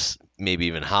Vegas, maybe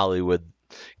even Hollywood,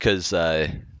 because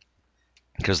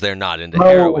they're not into Mo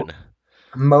heroin.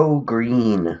 Mo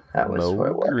Green. That was what Mo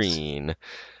it was. Green.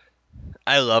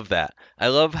 I love that. I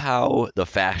love how the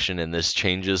fashion in this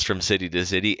changes from city to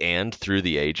city and through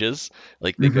the ages.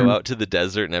 Like they go Hmm. out to the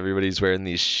desert and everybody's wearing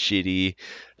these shitty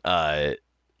uh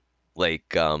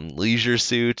leisure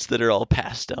suits that are all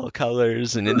pastel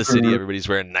colors, and in the city Hmm. everybody's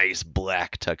wearing nice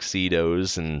black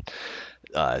tuxedos and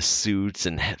suits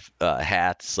and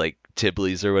hats like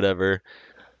Tibleys or whatever.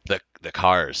 The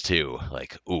cars too,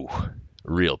 like ooh,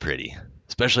 real pretty.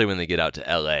 Especially when they get out to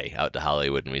LA, out to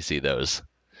Hollywood, and we see those.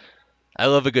 I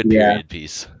love a good Yeah, period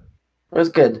piece. it was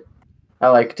good. I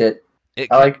liked it. It,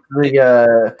 I liked it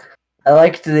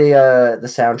the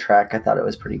soundtrack. I thought it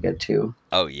was pretty good too.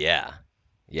 oh yeah,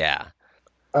 yeah.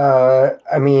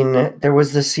 I mean, there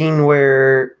was the scene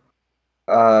where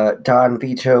Don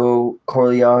Vito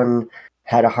Corleone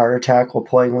had a heart attack while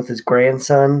playing with his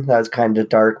grandson. That was kind of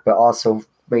dark, but also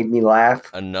made me laugh.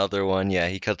 Another one, yeah.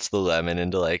 He cuts the lemon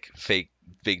into like fake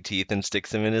big teeth and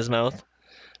sticks them in his mouth.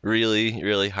 Really,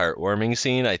 really heartwarming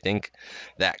scene. I think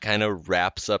that kind of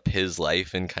wraps up his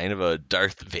life in kind of a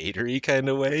Darth Vader-y kind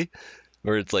of way,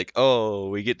 where it's like, oh,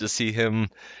 we get to see him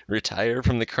retire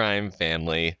from the crime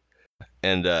family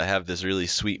and have this really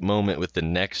sweet moment with the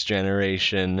next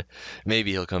generation.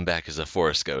 Maybe he'll come back as a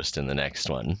Force ghost in the next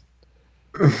one.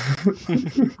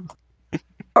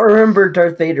 I remember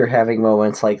Darth Vader having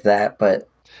moments like that, but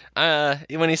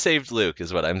When he saved Luke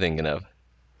is what I'm thinking of.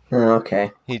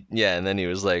 okay. Yeah, and then he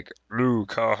was like,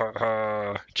 Luke, ha ha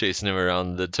ha, chasing him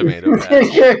around the tomato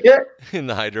patch in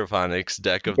the hydroponics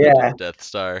deck of the Yeah, Death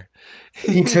Star.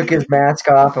 he took his mask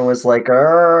off and was like,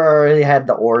 "Arr," he had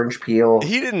the orange peel.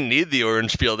 He didn't need the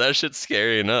orange peel. That shit's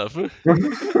scary enough.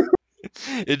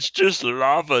 It's just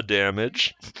lava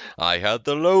damage. I had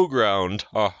the low ground.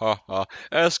 Ha ha ha.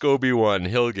 Ask Obi-Wan.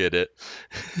 He'll get it.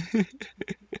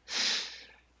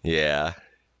 Yeah.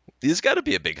 There's got to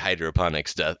be a big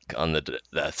hydroponics deck on the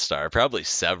Death Star. Probably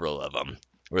several of them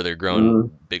where they're growing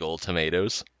Mm, big old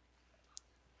tomatoes.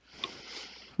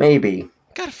 maybe.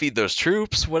 Gotta feed those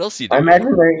troops. What else you I doing?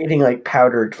 imagine they're eating like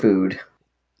powdered food.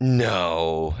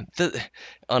 No.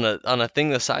 On a thing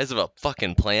the size of a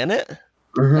fucking planet?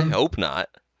 I Hmm. hope not.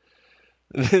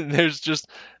 There's just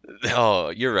oh,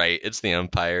 you're right. It's the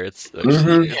Empire. Hmm. It's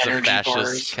a Energy fascist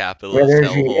bars. capitalist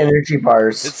hellhole. Energy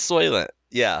bars. It's Soylent.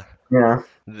 Yeah. Yeah.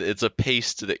 It's a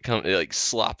paste that comes it like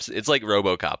slops. It's like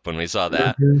RoboCop when we saw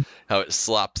that. Hmm. How it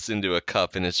slops into a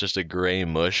cup and it's just a gray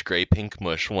pink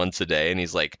mush once a day and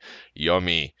he's like,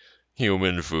 "Yummy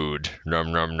human food.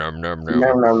 Num num num num Nom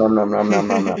num." nom nom nom nom nom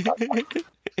nom nom.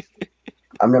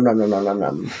 Nom nom nom nom nom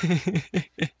nom.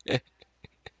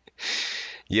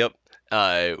 Yep.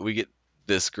 We get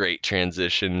this great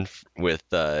transition with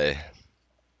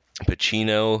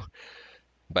Pacino.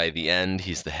 By the end,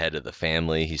 he's the head of the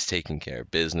family. He's taking care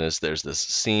of business. There's this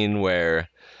scene where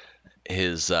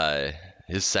his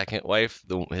second wife,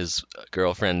 his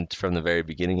girlfriend from the very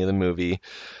beginning of the movie,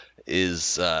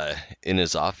 is in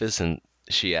his office, and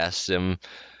she asks him,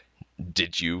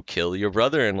 "Did you kill your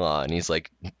brother-in-law?" And he's like,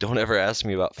 "Don't ever ask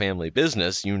me about family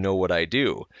business. You know what I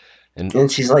do." And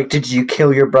And she's like, "Did you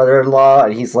kill your brother-in-law?"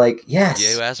 And he's like, yeah, you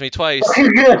 "Yes." asked me twice.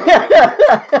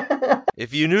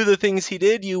 If you knew the things he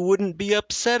did, you wouldn't be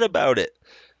upset about it.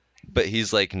 But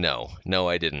he's like, no,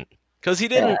 I didn't. Because he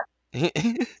Yeah,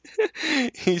 didn't.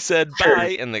 He said sure,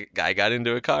 bye, and the guy got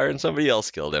into a car and somebody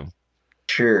else killed him.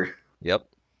 sure. Yep,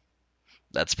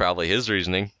 that's probably his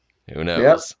reasoning. Who Yep.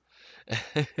 knows?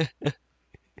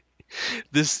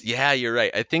 Yeah, you're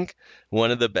right. I think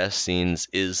one of the best scenes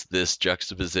is this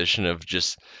juxtaposition of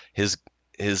just his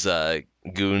his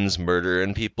goons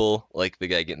murdering people, like the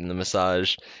guy getting the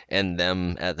massage, and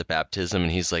them at the baptism,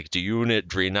 and he's like, "Do you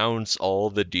renounce all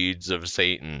the deeds of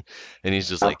Satan?" And he's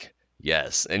just like,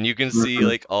 "Yes." And you can see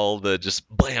like all the just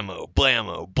blammo,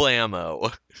 blammo,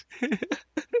 blammo.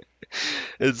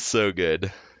 It's so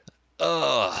good.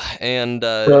 Oh, and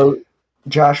So,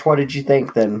 Josh, what did you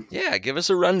think then? yeah, give us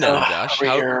a rundown, Ugh, Josh. are we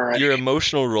How here already? your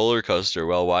emotional roller coaster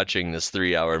while watching this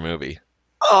 3-hour movie?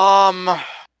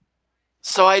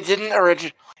 So I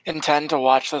didn't intend to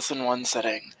watch this in one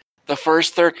sitting. The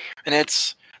first 30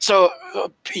 minutes. So,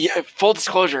 yeah, full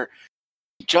disclosure,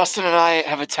 Justin and I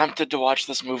have attempted to watch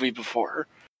this movie before.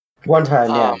 One time,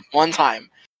 yeah. One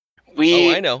time.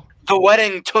 Oh, I know. The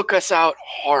wedding took us out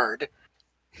hard.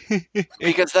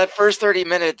 Because that first 30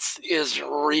 minutes is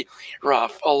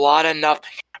rough. A lot of nothing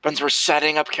happens. We're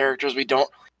setting up characters. We don't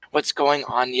know what's going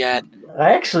on yet.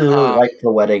 I actually really liked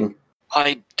the wedding.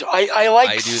 I I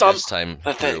like do some this time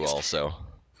the through things. also.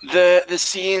 The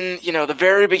scene, the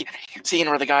very beginning scene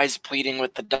where the guy's pleading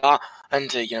with the Don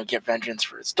to, get vengeance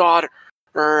for his daughter,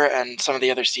 and some of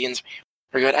the other scenes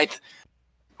were good.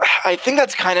 I think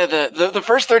that's kind of the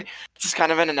first third. This is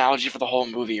kind of an analogy for the whole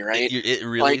movie, right? It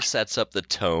really Like, sets up the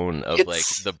tone of like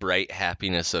the bright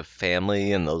happiness of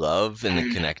family and the love and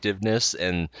the connectiveness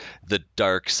and the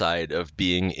dark side of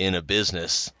being in a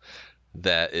business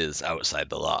that is outside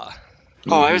the law.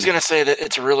 Oh, I was gonna say that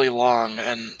it's really long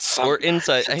and Or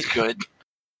inside. it's good.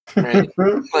 Right?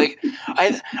 Like,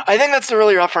 I think that's the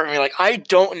really rough part for me. Like, I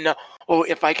don't know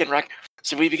if I can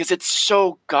this movie because it's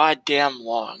so goddamn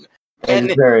long.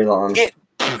 And very long. It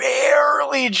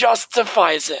barely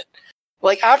justifies it.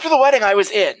 Like, after the wedding, I was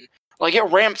in. Like, it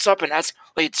ramps up and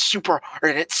escalates super,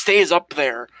 and it stays up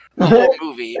there the whole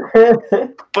movie.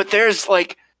 But there's,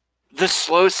 like, the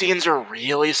slow scenes are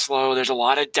really slow. There's a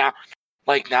lot of down.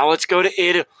 Like, now let's go to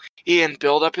Italy and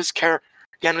build up his character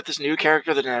again with this new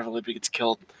character that inevitably gets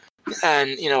killed.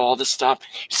 And, all this stuff.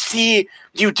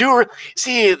 You do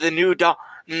see the new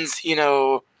Don's,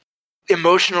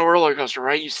 emotional roller coaster,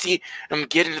 right? You see him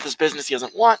get into this business he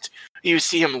doesn't want. You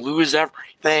see him lose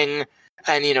everything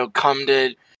and, come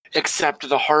to accept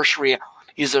the harsh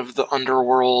realities of the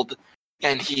underworld.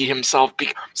 And he himself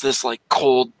becomes this, like,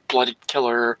 cold-blooded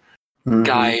killer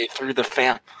guy through the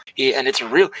family. And it's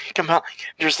really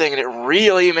interesting, and it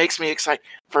really makes me excited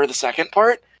for the second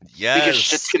part. Yes. Because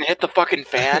shit's gonna hit the fucking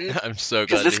fan. I'm so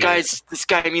glad. Because this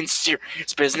guy means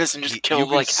serious business and just killed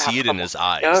like half. You can see it in his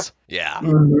eyes. Yeah.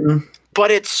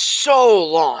 But it's so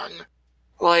long.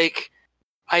 Like,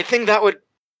 I think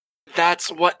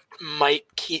that's what might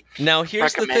keep. Now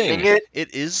here's the thing.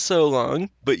 It is so long,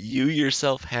 but you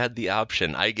yourself had the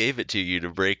option. I gave it to you to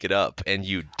break it up, and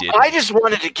you didn't. I just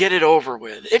wanted to get it over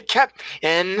with. It kept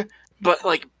in, but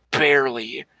like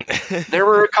barely. There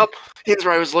were a couple things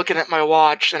where I was looking at my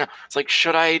watch, and I was like,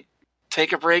 should I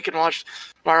take a break and watch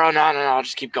tomorrow? No, I'll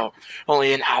just keep going.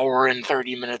 Only an hour and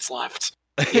 30 minutes left.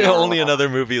 Only another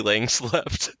movie length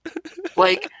left.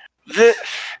 Like, the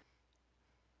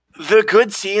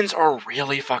good scenes are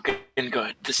really fucking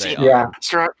good. The scene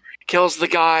kills the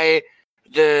guy,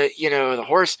 the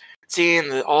horse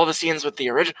scene, all the scenes with the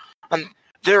original,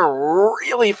 they're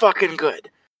really fucking good.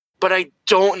 But I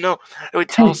don't know. I would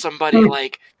tell somebody,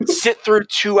 like, sit through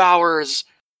 2 hours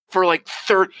for, like,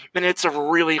 30 minutes of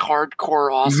really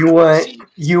hardcore awesome scenes.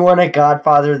 You want a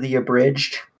Godfather the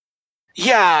Abridged?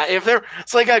 Yeah,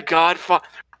 it's like a Godfather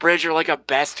Bridge or like a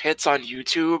best hits on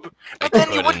YouTube. But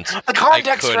then you wouldn't. The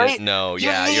context, right? No, you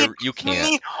can't. You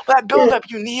need that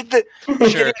build-up. You need the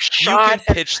sure. Shot. You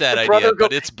can pitch that idea,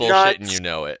 but it's bullshit, and you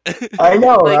know it. I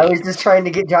know. Like, I was just trying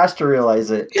to get Josh to realize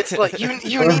it. It's like you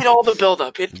need all the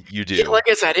build-up. You do. Like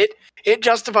I said, it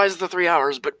justifies the 3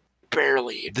 hours, but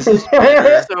barely. This is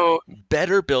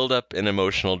better build-up in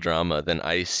emotional drama than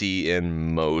I see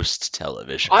in most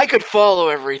television. I could follow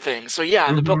everything, so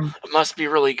yeah, the build must be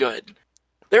really good.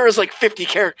 There was like 50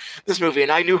 characters in this movie,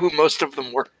 and I knew who most of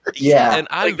them were. Yeah, and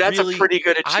that's a pretty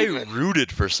good achievement. I rooted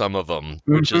for some of them,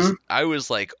 which is I was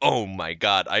like, oh my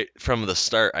god! From the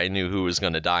start I knew who was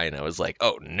going to die, and I was like,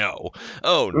 oh no.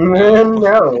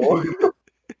 No.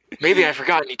 Maybe I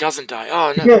forgot, and he doesn't die.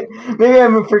 Oh no. Maybe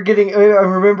I'm forgetting.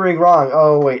 I'm remembering wrong.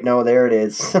 Oh wait, no, there it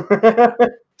is.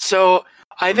 So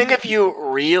I think if you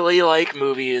really like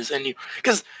movies and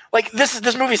because like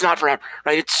this movie's not forever,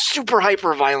 right? It's super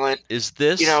hyper violent. Is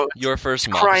this your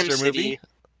first crime mobster movie?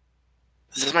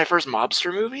 Is this my first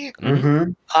mobster movie?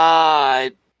 Mm-hmm.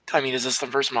 I mean, is this the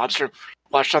first mobster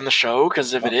watched on the show?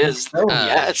 Because if it is, Oh,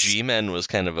 yes. G-Men was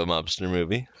kind of a mobster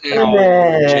movie. No.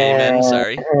 J-Men,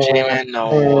 sorry. J-Man,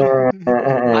 no.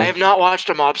 I have not watched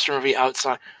a mobster movie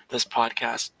outside this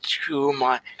podcast. To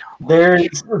my knowledge.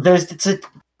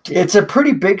 It's a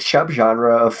pretty big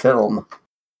subgenre of film.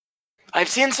 I've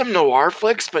seen some noir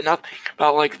flicks, but nothing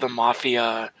about like the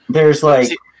mafia. There's I've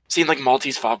like seen like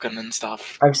Maltese Falcon and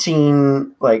stuff. I've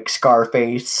seen like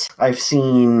Scarface. I've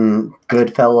seen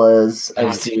Goodfellas. I've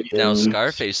Not seen seen Now,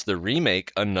 Scarface, the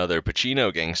remake, another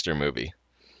Pacino gangster movie.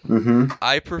 Mm-hmm.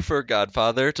 I prefer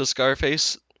Godfather to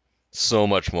Scarface so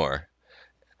much more.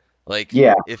 Like,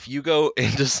 Yeah. if you go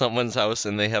into someone's house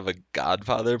and they have a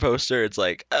Godfather poster, it's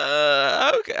like,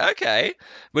 okay.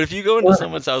 But if you go into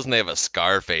someone's house and they have a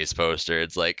Scarface poster,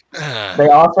 it's like, They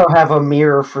also have a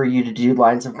mirror for you to do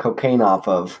lines of cocaine off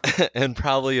of. and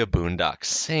probably a Boondock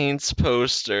Saints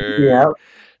poster. Yeah.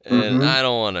 And I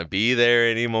don't want to be there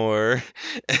anymore.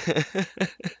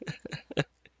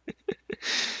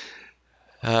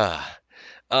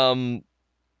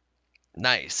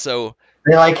 Nice. So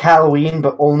They like Halloween,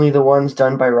 but only the ones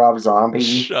done by Rob Zombie.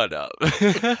 shut up.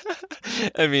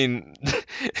 I mean,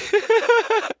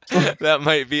 that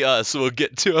might be us. We'll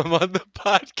get to him on the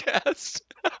podcast.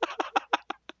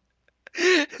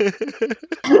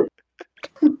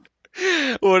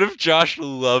 What if Josh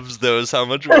loves those? How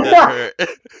much would that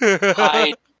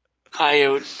hurt? I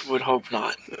would hope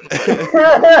not.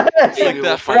 It's like we'll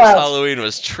that find first out. Halloween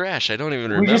was trash. I don't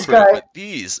even We remember just it, got- but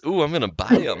these, ooh, I'm gonna buy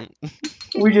them.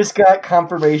 We just got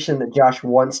confirmation that Josh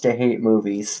wants to hate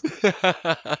movies.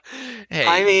 Hey,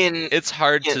 I mean, it's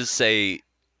hard yeah. to say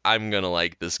I'm gonna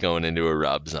like this going into a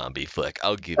Rob Zombie flick.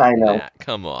 I'll give I you know. that.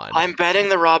 Come on. I'm betting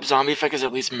the Rob Zombie flick is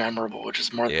at least memorable, which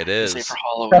is more It than say is. for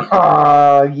Halloween.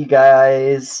 Oh, you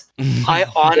guys. I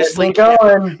honestly Get me can't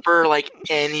going. remember like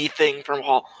anything from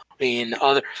Halloween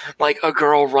other like a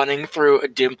girl running through a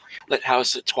dim lit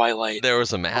house at twilight. There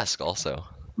was a mask also.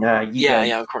 Nah, you Yeah, guys,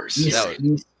 yeah, of course. You,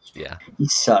 That Yeah. you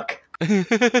suck.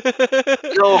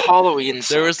 No, Halloween.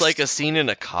 There was sucks. like a scene in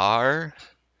a car.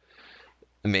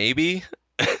 Maybe.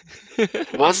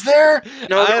 Was there?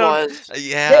 No, I there don't- was.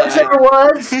 Yeah. Yes, there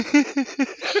was.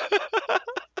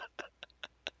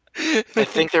 I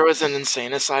think there was an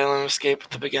insane asylum escape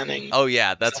at the beginning. Oh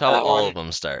yeah, that's Is that how that all one? of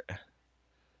them start.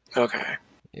 Okay.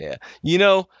 Yeah. You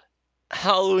know,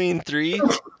 Halloween 3,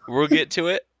 we'll get to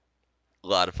it. A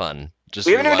lot of fun. Just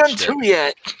We haven't even done rewatched 2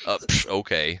 yet.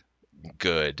 Okay.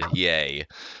 Good. Yay.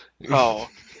 Oh,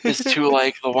 is 2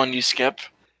 like the one you skip?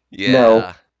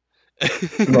 Yeah.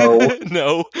 No.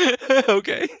 No.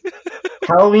 Okay.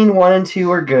 Halloween 1 and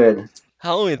 2 are good.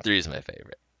 Halloween 3 is my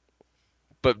favorite.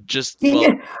 But just,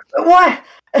 well, What?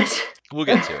 we'll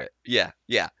get to it. Yeah.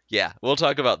 We'll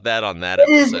talk about that on that It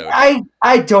is- episode.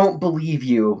 I don't believe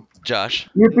you. Josh?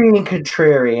 You're being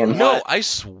contrarian. No, I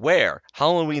swear.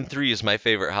 Halloween 3 is my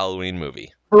favorite Halloween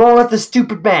movie. The one with the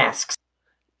stupid masks.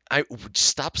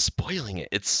 Stop spoiling it.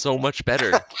 It's so much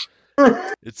better.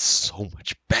 It's so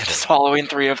much better. Does Halloween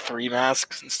 3 have 3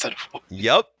 masks instead of 1?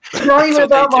 Yup. It's not even That's what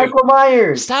they about do. Michael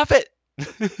Myers. Stop it.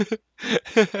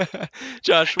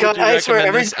 Josh, would God, you I swear, recommend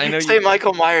every this? I time know you say you.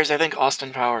 Michael Myers, I think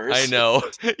Austin Powers. I know.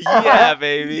 Yeah,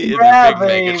 baby. In Yeah, the big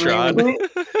baby. Megatron.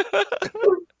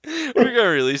 We're gonna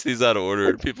release these out of order,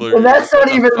 and people are. And gonna be that's like,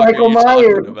 not "What the even fuck are Michael you talking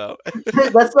Myers." about?"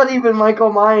 That's not even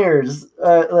Michael Myers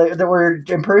that we're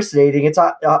impersonating. It's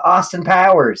Austin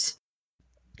Powers.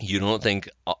 You don't think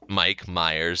Mike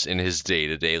Myers in his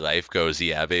day-to-day life goes,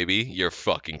 "Yeah, baby, you're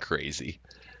fucking crazy."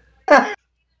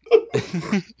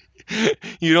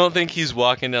 You don't think he's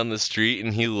walking down the street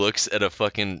and he looks at a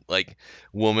fucking like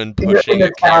woman In pushing the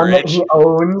a town that carriage, he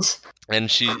owns. and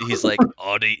he's like,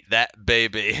 "I'll eat that,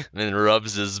 baby," and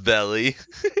rubs his belly.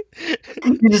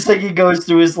 You just think he goes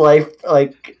through his life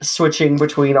like switching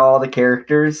between all the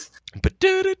characters.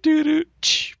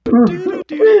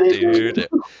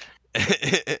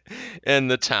 And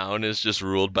the town is just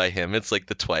ruled by him. It's like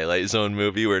the Twilight Zone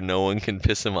movie where no one can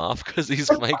piss him off because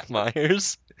he's Mike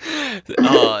Myers.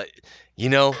 You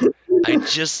know, I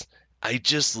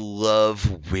just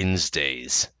love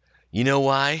Wednesdays. You know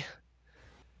why?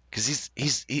 Because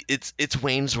it's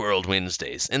Wayne's World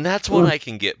Wednesdays, and that's one I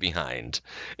can get behind.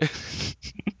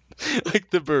 Like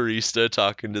the barista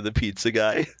talking to the pizza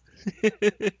guy.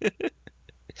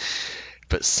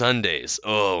 But Sundays,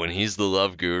 when he's the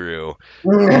love guru,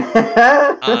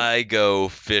 I go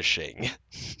fishing.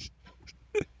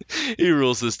 He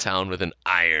rules this town with an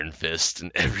iron fist,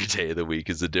 and every day of the week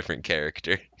is a different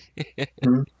character.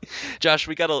 Josh,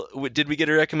 did we get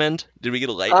a recommend? Did we get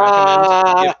a light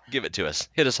recommend? Give it to us.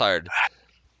 Hit us hard.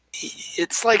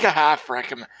 It's like a half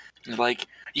recommend. Like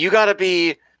you gotta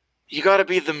be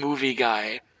the movie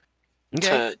guy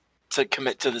Okay. to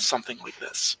commit to something like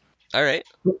this. All right.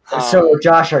 So,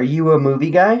 Josh, are you a movie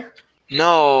guy?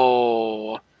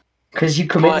 No, Because you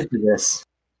committed to this.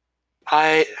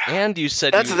 And you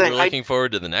said That's you the were thing, looking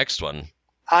forward to the next one.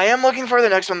 I am looking for the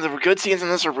next one. The good scenes in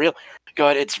this are real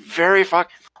good. It's very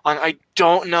I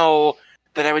don't know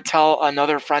that I would tell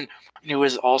another friend who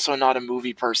is also not a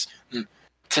movie person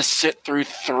to sit through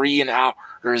 3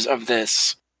 hours of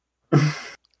this.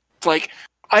 Like,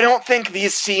 I don't think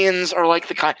these scenes are like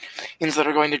the kind of scenes that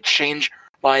are going to change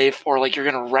life, or like you're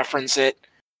going to reference it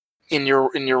in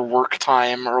your work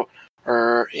time, or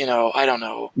I don't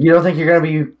know. You don't think you're going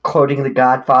to be quoting The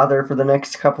Godfather for the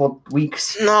next couple of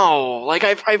weeks? No, like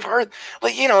I've heard,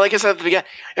 like like I said at the beginning,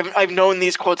 I've known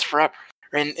these quotes forever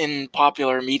in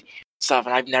popular media stuff,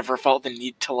 and I've never felt the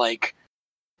need to like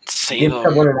say Give them.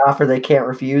 someone an offer they can't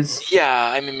refuse?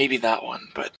 Yeah, I mean maybe that one,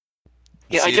 but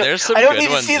yeah, See, there's some I don't good need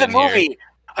to ones see the in here. movie.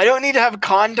 I don't need to have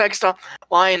context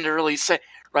online to really say,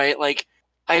 right? Like,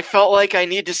 I felt like I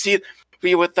need to see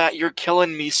be with that "you're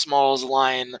killing me, Smalls"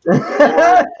 line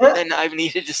more than I've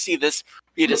needed to see this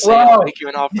be to say I'll make you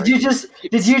an offer. Did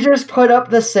you just put up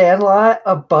The Sandlot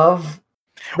above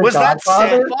The Was that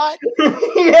Godfather? Sandlot?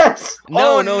 Yes.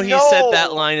 No, Oh, no, he said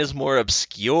that line is more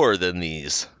obscure than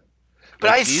these. But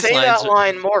Like, I these say lines that are-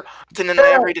 line more often in my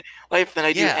everyday life than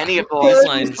I do Yeah, any of the these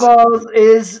lines. lines- Smalls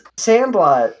is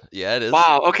Sandlot. Yeah, it is.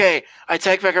 Wow. Okay, I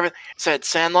take back everything. Said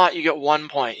Sandlot, you get 1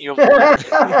 point. You have 1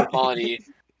 point quality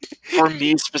for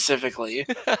me specifically.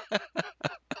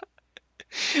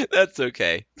 That's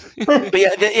okay. But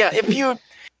yeah. If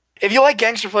you like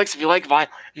gangster flicks, if you like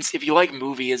violence, if you like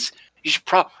movies, you should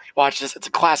probably watch this. It's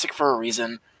a classic for a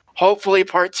reason. Hopefully,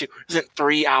 part 2 isn't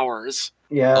 3 hours.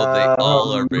 Yeah. Oh, they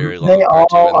all are very long. They Part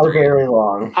 2 all and are 3. very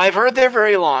long. I've heard they're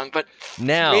very long, but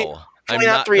Now, I'm not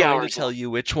not 3 going to hours tell long. you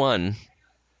which one.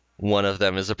 One of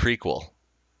them is a prequel,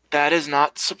 That is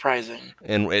not surprising.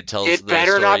 and it tells It the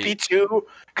better story. not be 2,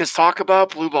 because talk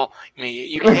about blue ball me.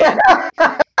 You can't.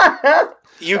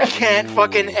 You can't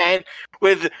fucking Ooh. end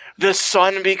with the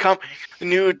sun become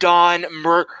new dawn,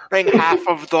 murdering half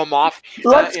of them off.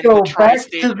 Let's in go the back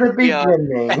tri-state to the area, and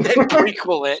beginning. then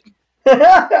prequel it.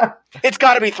 It's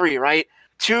got to be 3, right?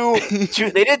 2.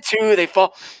 They did 2. They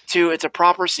fall 2. It's a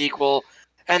proper sequel,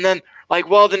 and then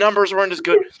the numbers weren't as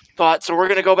good. Thought so. We're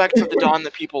gonna go back to the dawn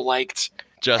that people liked.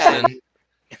 Justin,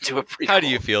 Into a prequel. how do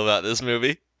you feel about this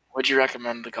movie? Would you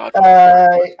recommend The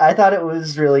Godfather? I thought it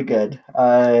was really good.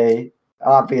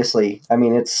 Obviously, I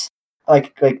mean, it's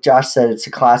like Josh said, it's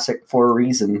a classic for a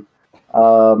reason.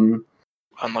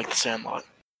 Unlike The Sandlot.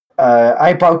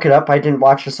 I broke it up. I didn't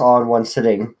watch this all in one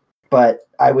sitting, but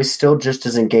I was still just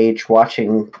as engaged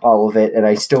watching all of it, and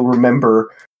I still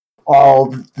remember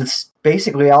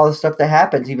basically all the stuff that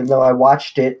happens, even though I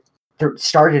watched it,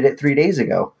 started it 3 days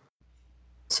ago.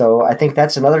 So I think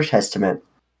that's another testament.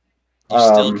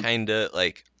 You're still kind of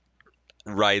like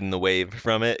riding the wave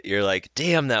from it. You're like,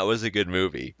 damn, that was a good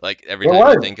movie. Like every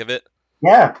time you think of it.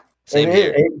 Yeah. Same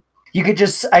here.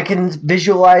 I can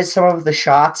visualize some of the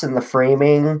shots and the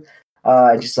framing.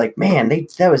 Just like, man,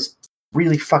 that was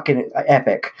really fucking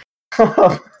epic.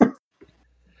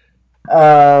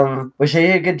 Which they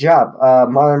did a good job.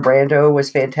 Marlon Brando was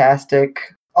fantastic.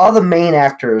 All the main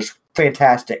actors,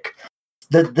 fantastic.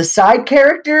 The side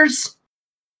characters,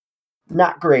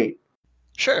 not great.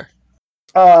 Sure.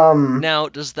 Um, Now,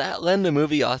 does that lend a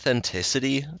movie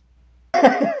authenticity?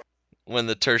 When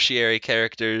the tertiary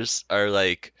characters are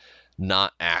like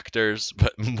not actors,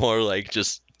 but more like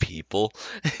just people?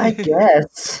 I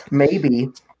guess maybe.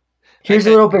 Here's a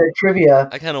little bit of trivia.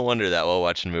 I kind of wonder that while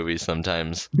watching movies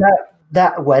sometimes.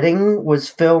 That wedding was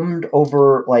filmed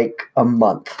over like a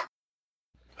month.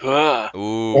 Ugh.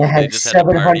 Ooh, It they had just had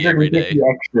to party every 750 day.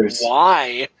 extras.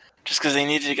 Why? Just because they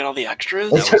needed to get all the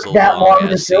extras? It That took was a that long to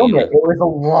long-ass film scene. it. It was a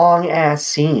long ass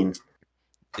scene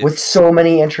with It's- so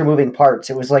many intermoving parts.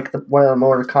 It was like one of the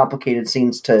more complicated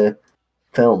scenes to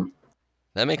film.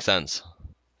 That makes sense.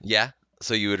 Yeah,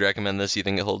 so you would recommend this? You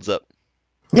think it holds up?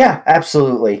 Yeah,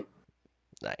 absolutely.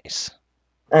 Nice.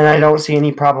 And I don't see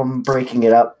any problem breaking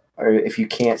it up, or if you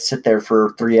can't sit there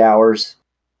for 3 hours.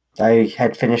 I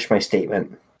had finished my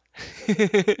statement.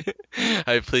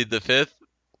 I plead the fifth.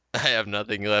 I have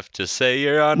nothing left to say,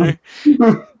 Your Honor. Would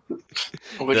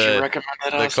you recommend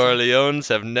that, The Austin? Corleones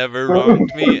have never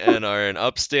wronged me and are an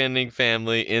upstanding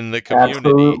family in the community.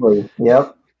 Absolutely.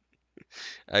 Yep.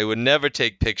 I would never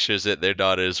take pictures at their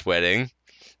daughter's wedding.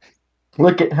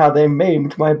 Look at how they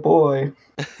maimed my boy.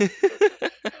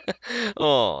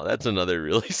 Oh, that's another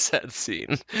really sad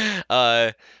scene.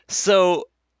 So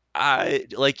I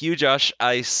like you, Josh.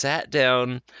 I sat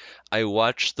down, I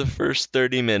watched the first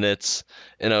 30 minutes,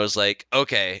 and I was like,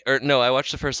 okay, or no, I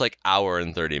watched the first like hour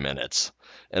and 30 minutes,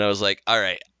 and I was like, all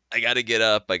right, I gotta get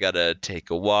up, I gotta take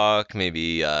a walk,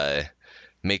 maybe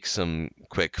make some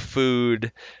quick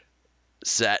food.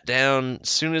 Sat down.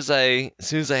 Soon as I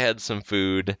had some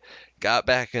food, got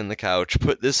back in the couch,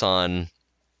 put this on.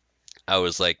 I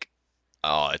was like,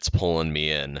 oh, it's pulling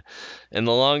me in. And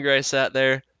the longer I sat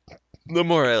there, the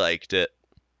more I liked it.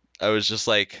 I was just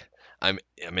like, I'm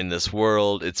in this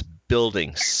world. It's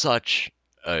building such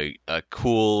a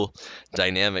cool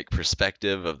dynamic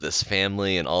perspective of this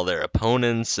family and all their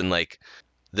opponents and like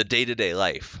the day-to-day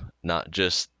life, not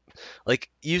just like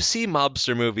you see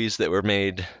mobster movies that were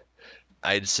made.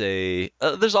 I'd say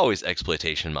there's always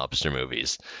exploitation mobster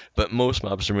movies, but most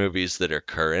mobster movies that are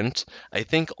current, I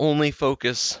think, only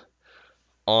focus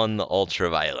on the ultra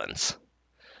violence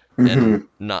and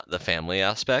not the family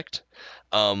aspect.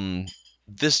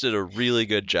 This did a really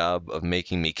good job of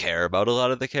making me care about a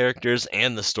lot of the characters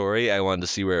and the story. I wanted to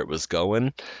see where it was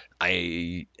going.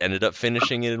 I ended up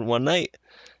finishing it in one night,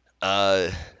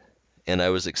 and I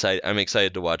was excited. I'm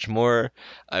excited to watch more.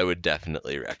 I would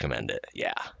definitely recommend it.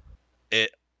 Yeah,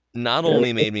 it not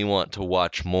only made me want to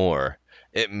watch more,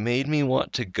 it made me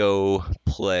want to go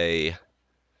play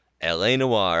L.A.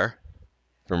 Noire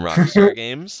from Rockstar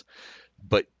Games,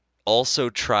 but also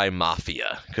try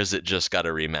Mafia because it just got a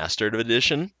remastered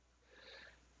edition,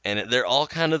 and they're all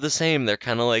kind of the same. They're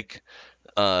kind of like,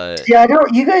 Yeah, I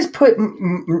don't. You guys put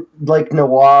like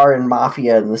noir and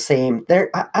mafia in the same.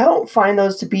 I don't find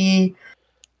those to be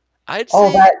I'd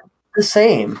all say that the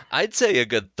same. I'd say a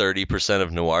good 30%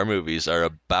 of noir movies are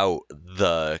about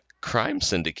the crime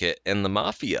syndicate and the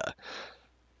mafia,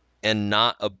 and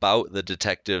not about the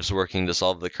detectives working to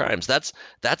solve the crimes. That's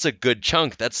a good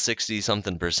chunk. That's 60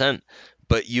 something percent.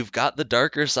 But you've got the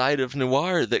darker side of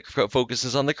noir that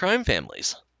focuses on the crime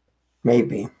families.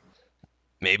 Maybe.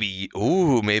 Maybe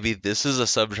this is a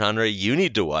subgenre you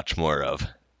need to watch more of.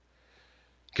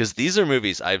 Because these are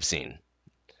movies I've seen.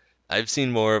 I've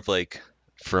seen more of like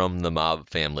from the mob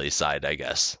family side, I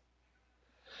guess.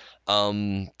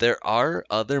 There are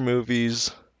other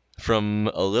movies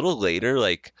from a little later,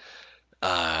 like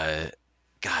God,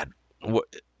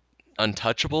 what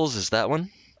Untouchables, is that one?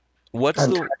 What's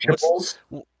Untouchables.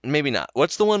 maybe not.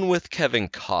 What's the one with Kevin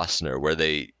Costner where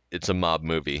it's a mob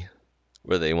movie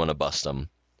where they want to bust him?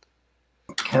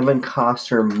 Kevin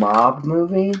Costner mob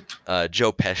movie.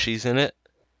 Joe Pesci's in it.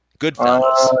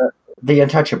 Goodfellas. The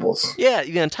Untouchables. Yeah,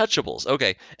 The Untouchables.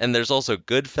 Okay, and there's also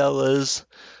Goodfellas.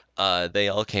 They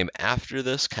all came after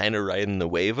this, kind of riding the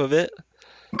wave of it.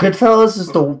 Goodfellas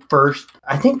is the first.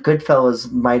 I think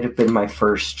Goodfellas might have been my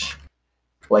first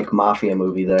like mafia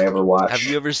movie that I ever watched. Have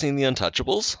you ever seen The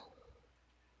Untouchables?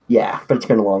 Yeah, but it's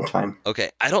been a long time. Okay,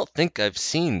 I don't think I've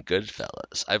seen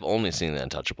Goodfellas. I've only seen The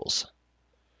Untouchables.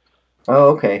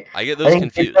 Oh, okay. I get those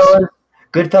confused.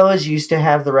 Goodfellas used to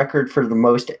have the record for the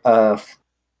most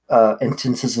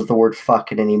instances of the word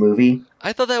fuck in any movie.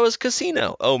 I thought that was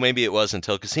Casino. Oh, maybe it was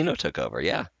until Casino took over.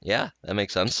 Yeah, that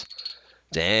makes sense.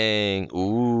 Dang.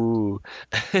 Ooh.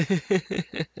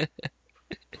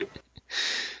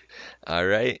 All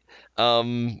right.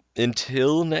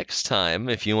 Until next time,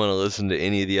 if you want to listen to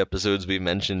any of the episodes we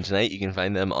mentioned tonight, you can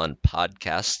find them on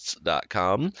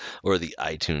podcasts.com or the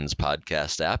iTunes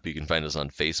podcast app. You can find us on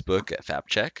Facebook at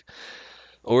FapCheck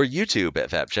or YouTube at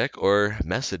FapCheck, or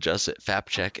message us at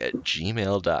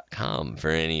fapcheck@gmail.com for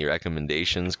any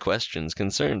recommendations, questions,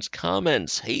 concerns,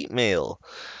 comments, hate mail.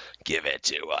 Give it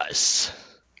to us.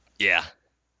 Yeah.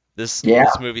 This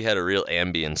movie had a real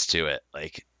ambience to it.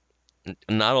 Like,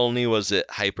 not only was it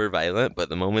hyper violent, but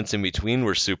the moments in between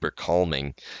were super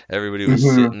calming. Everybody was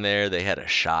sitting there. They had a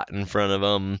shot in front of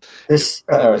them.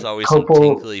 There was always some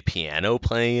tinkly piano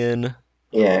playing.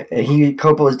 Yeah,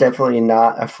 Coppola was definitely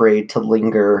not afraid to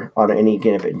linger on any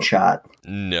given shot.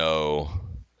 No,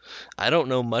 I don't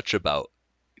know much about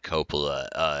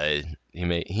Coppola.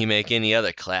 He make any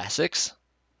other classics?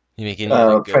 He make any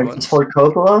other good Francis ones? Ford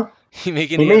Coppola. He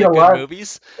make any other good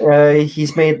movies?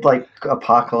 He's made like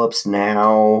Apocalypse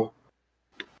Now,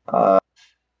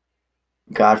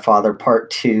 Godfather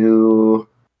Part 2.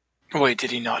 Wait,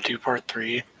 did he not do Part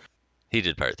 3? He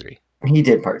did Part 3. He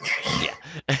did Part 3. Yeah.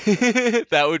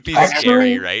 That would be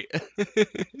scary, right?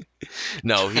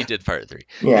 No, he did Part 3.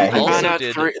 Yeah, he also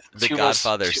did the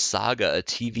Godfather Saga, a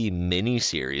TV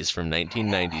miniseries from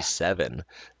 1997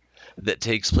 that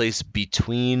takes place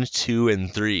between 2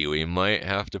 and 3. We might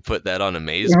have to put that on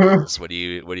Amazeballs. What do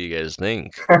you guys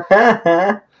think?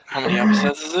 How many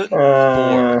episodes is it?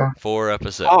 4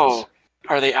 episodes. Oh,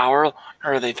 are they hour or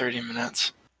are they 30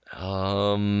 minutes?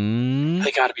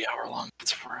 They gotta be hour long.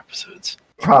 It's 4 episodes.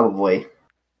 Probably.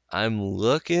 I'm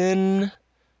looking.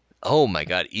 Oh my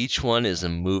god, each one is a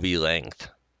movie length.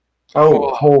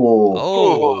 Oh,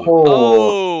 Oh,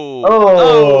 oh,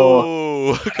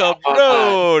 oh, How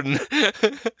cabron.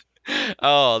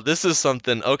 Oh, this is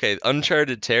something. Okay,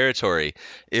 uncharted territory.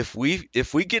 If we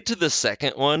get to the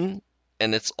second one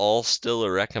and it's all still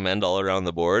a recommend all around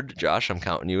the board, Josh, I'm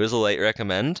counting you as a late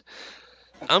recommend.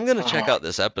 I'm gonna check out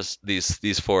this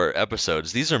these 4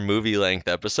 episodes. These are movie length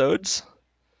episodes.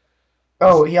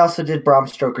 oh, he also did Bram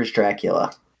Stoker's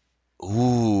Dracula.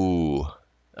 Ooh,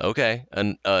 okay,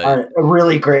 and Another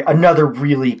really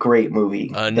great movie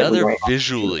that we another might have to do.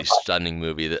 visually stunning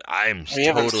movie that I'm We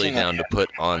haven't totally seen that down to yet. put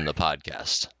on the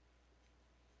podcast.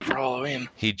 for Halloween.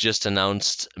 He just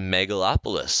announced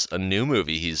Megalopolis, a new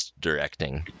movie he's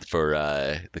directing for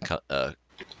the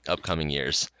upcoming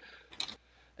years.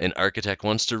 An architect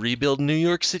wants to rebuild New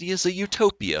York City as a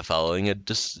utopia following a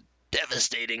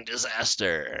devastating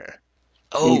disaster.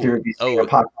 Neither of you seen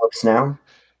Apocalypse Now?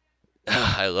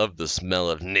 I love the smell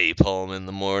of napalm in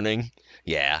the morning.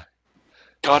 Yeah.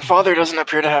 Godfather doesn't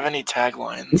appear to have any You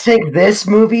taglines. think this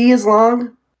movie is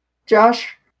long, Josh?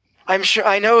 I'm sure.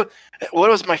 I know. What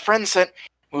was my friend sent?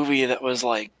 Movie that was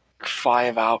like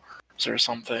 5 hours or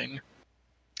something.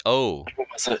 Oh, What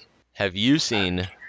was it? have you seen